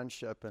develop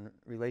friendship and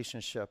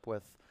relationship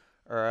with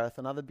earth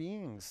and other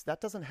beings.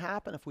 That doesn't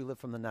happen if we live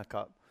from the neck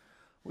up.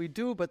 We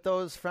do, but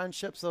those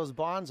friendships, those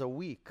bonds are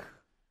weak.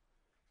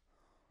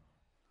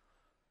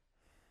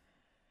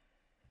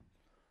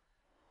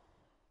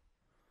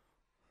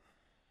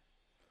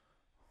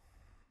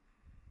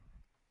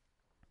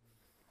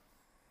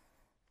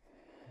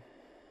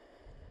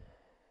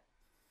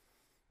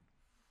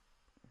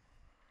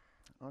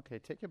 Okay,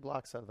 take your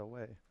blocks out of the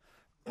way.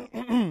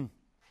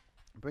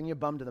 Bring your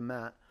bum to the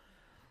mat.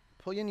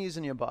 Pull your knees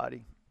in your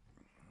body.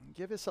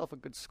 Give yourself a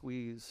good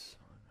squeeze.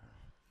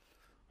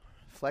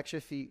 Flex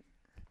your feet.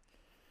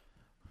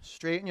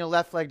 Straighten your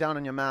left leg down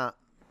on your mat.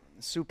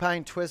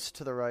 Supine twist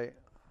to the right.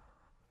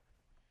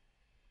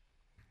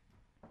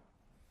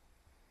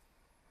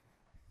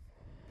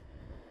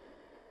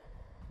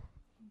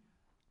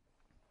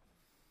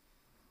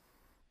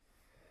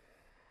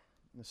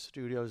 The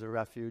studio is a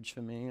refuge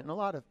for me and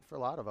for a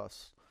lot of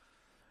us.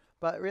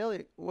 But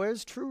really,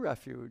 where's true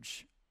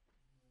refuge?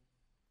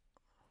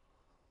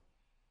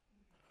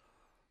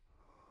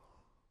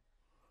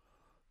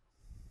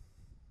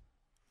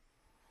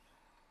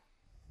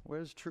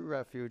 Where's true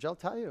refuge? I'll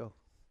tell you.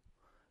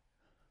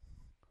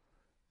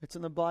 It's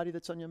in the body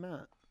that's on your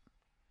mat.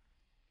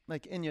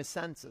 Like in your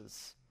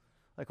senses.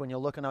 Like when you're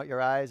looking out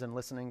your eyes and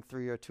listening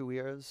through your two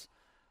ears.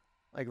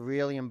 Like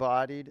really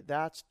embodied.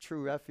 That's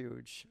true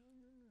refuge.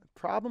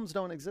 Problems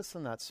don't exist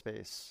in that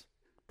space.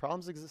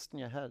 Problems exist in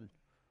your head.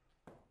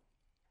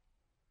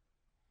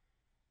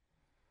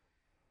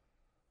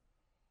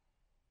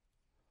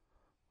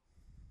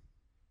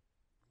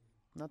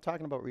 I'm not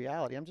talking about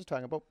reality. I'm just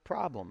talking about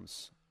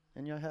problems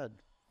in your head.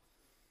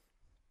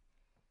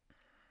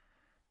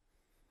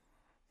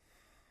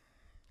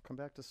 Come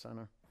back to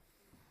center.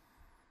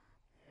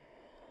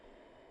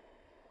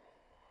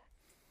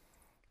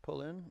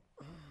 Pull in.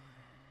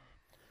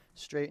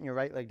 Straighten your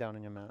right leg down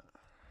on your mat.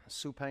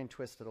 Supine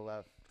twist to the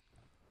left.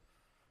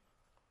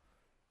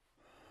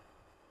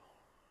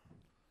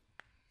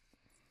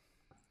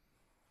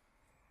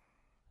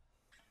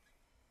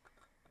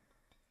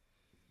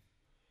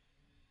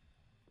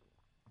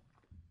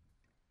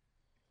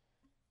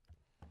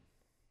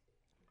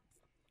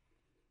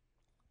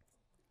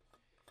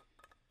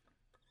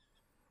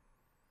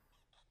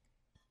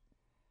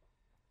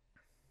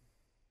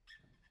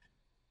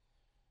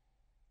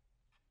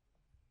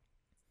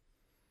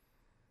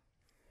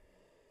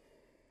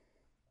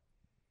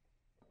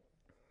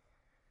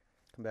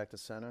 Come back to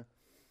center.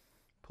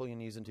 Pull your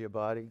knees into your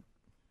body.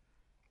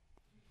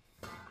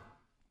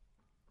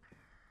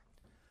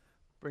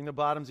 Bring the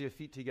bottoms of your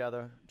feet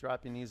together.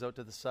 Drop your knees out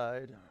to the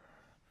side.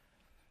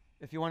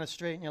 If you want to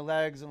straighten your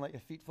legs and let your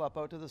feet flop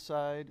out to the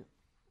side,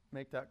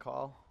 make that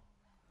call.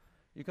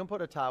 You can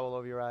put a towel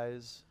over your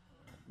eyes.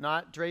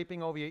 Not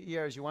draping over your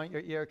ears. You want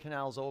your ear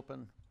canals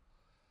open.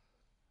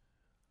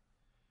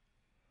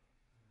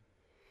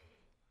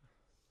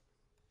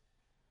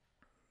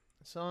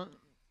 So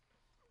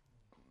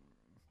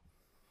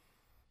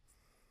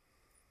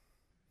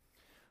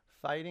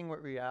Fighting with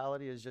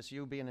reality is just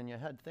you being in your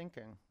head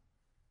thinking.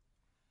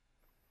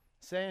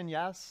 Saying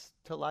yes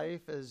to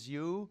life is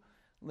you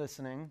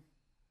listening.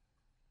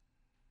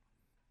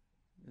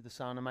 The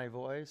sound of my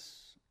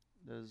voice.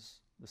 There's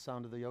the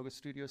sound of the yoga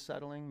studio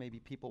settling. Maybe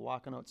people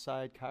walking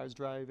outside, cars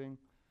driving.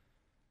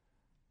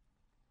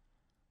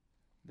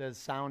 There's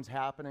sounds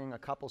happening a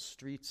couple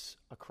streets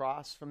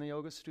across from the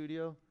yoga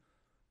studio.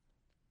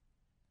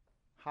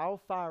 How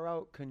far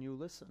out can you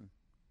listen?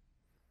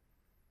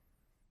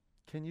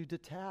 Can you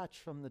detach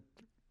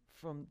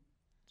from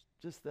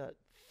just that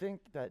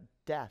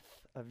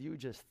death of you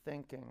just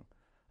thinking?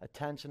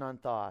 Attention on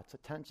thoughts,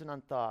 attention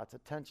on thoughts,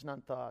 attention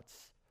on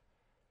thoughts.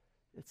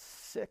 It's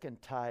sick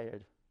and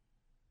tired.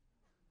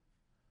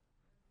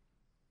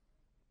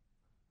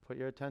 Put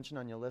your attention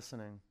on your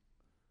listening.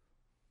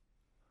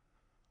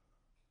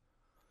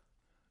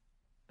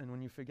 And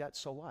when you forget,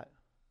 so what?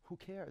 Who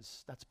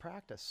cares? That's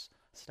practice.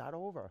 Start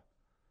over.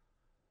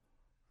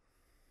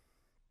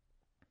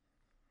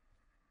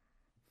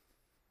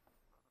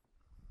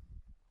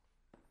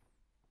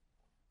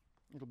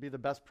 It'll be the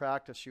best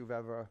practice you've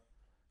ever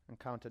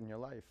encountered in your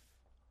life.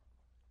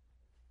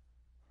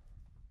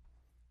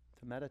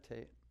 To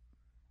meditate.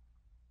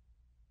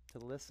 To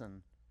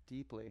listen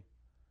deeply.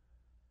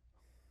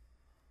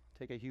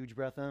 Take a huge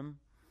breath in.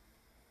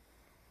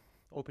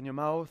 Open your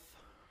mouth.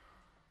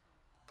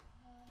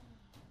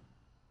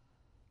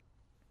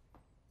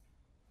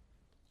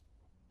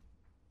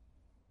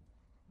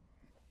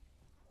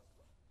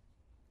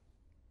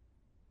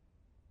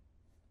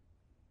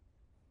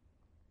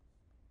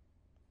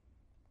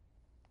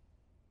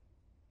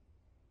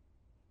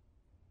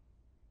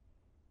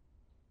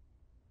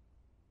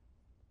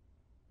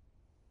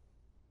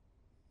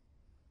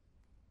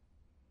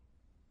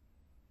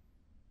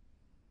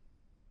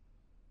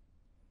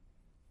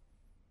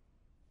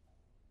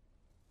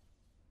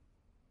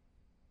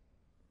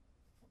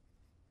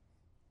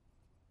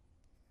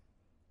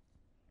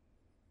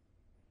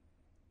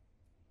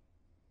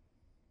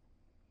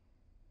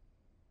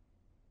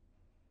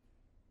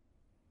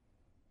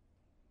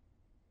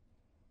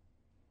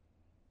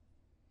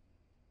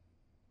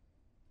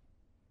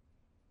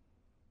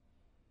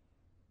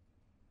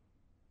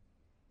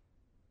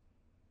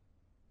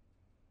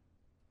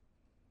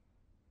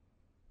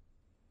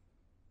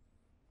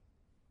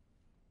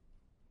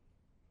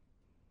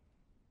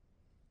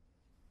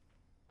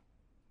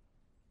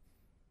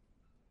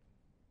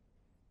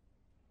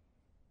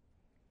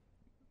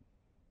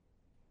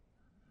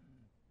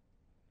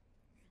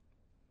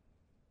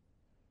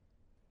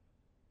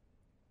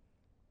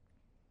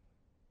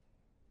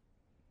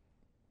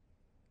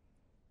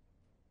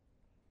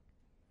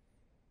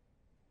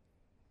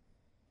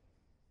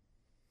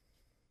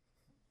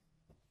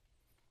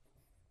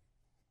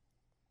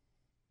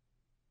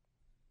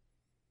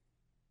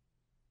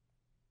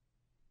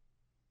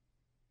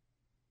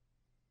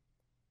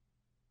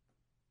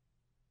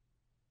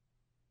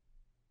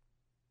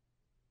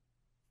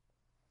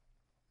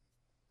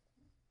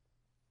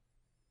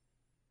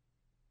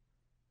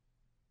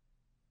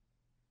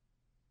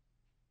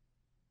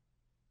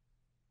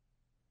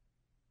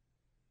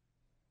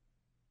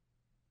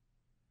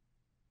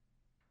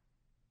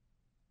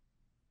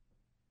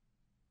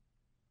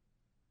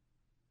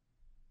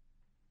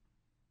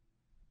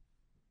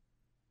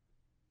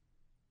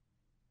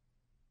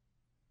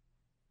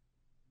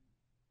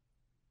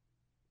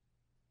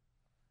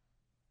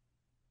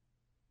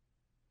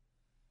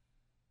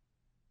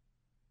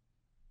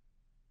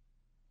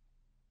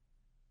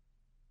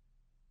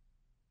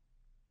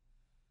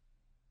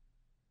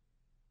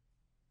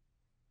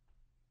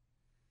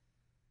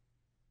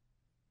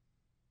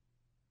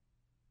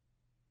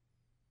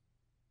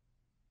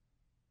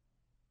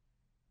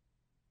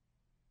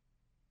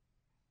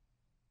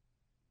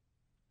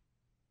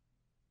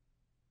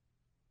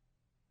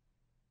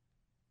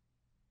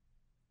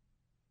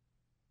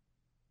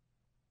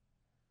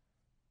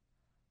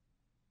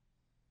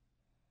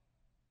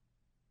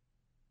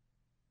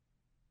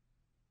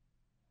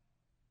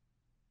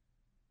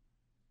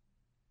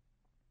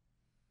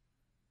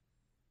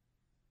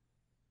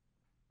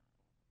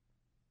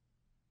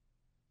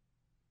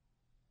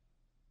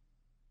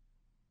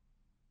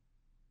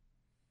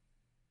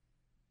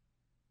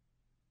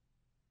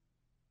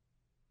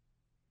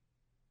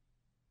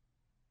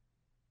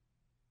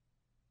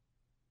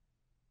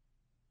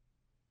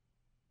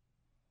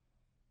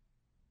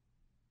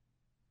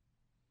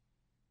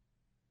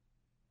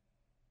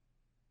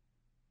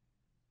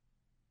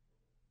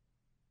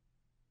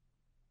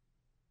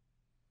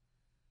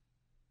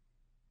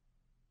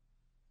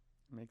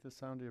 Make the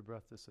sound of your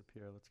breath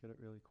disappear. Let's get it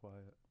really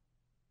quiet.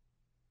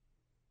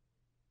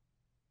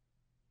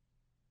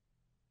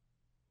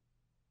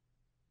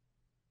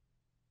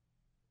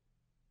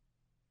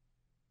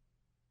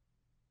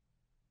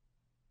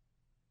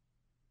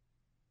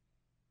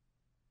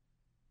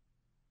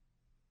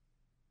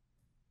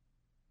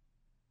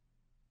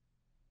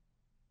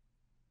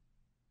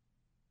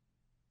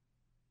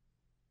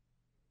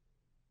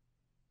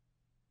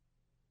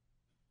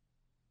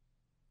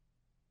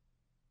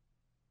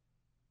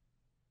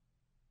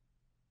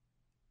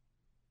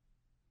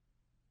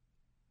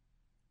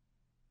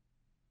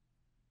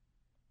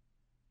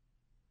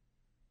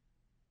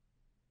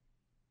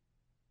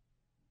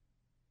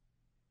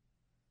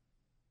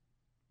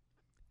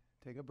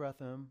 Take a breath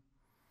in.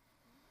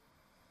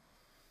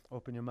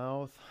 Open your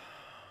mouth.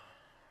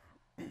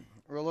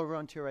 Roll over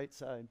onto your right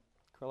side.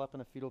 Curl up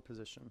in a fetal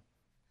position.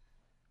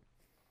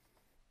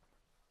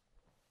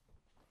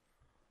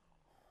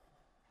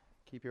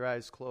 Keep your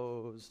eyes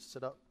closed.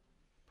 Sit up.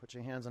 Put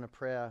your hands in a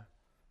prayer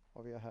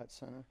over your heart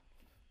center.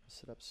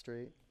 Sit up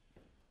straight.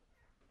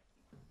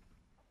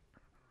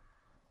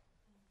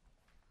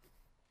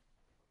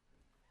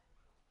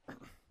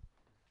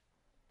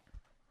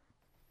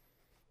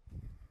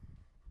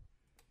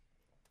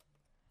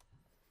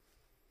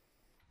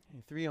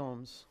 Okay, 3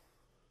 ohms.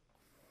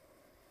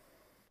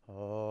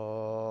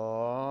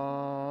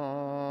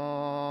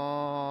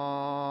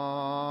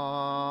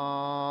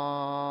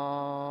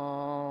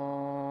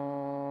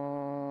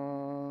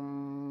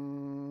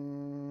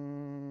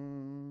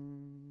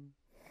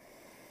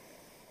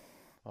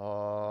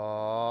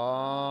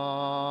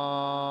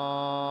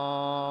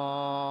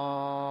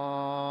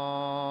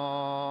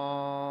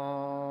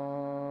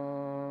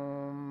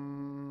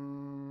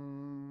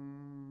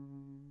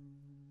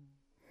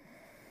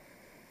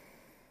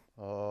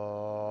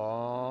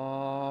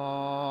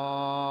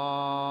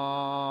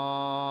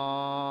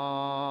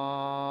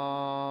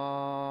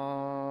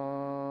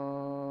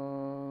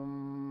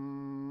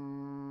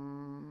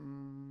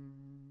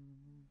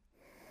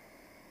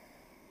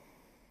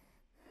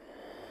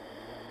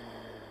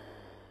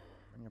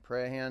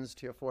 Prayer hands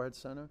to your forehead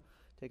center.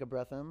 Take a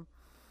breath in.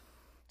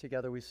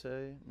 Together we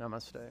say,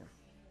 Namaste.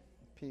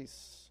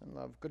 Peace and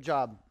love. Good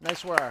job.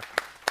 Nice work.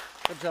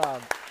 Good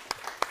job.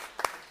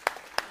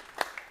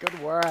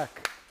 Good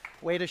work.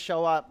 Way to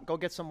show up. Go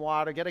get some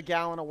water. Get a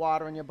gallon of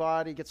water in your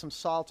body. Get some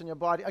salt in your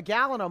body. A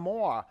gallon or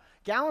more.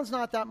 Gallon's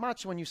not that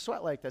much when you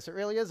sweat like this. It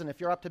really isn't. If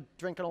you're up to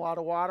drinking a lot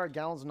of water, a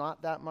gallon's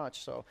not that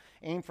much. So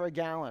aim for a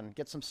gallon.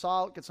 Get some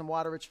salt. Get some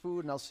water-rich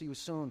food, and I'll see you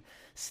soon.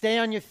 Stay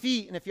on your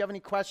feet, and if you have any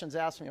questions,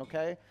 ask me,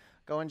 okay?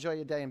 Go enjoy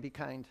your day and be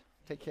kind.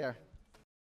 Take care.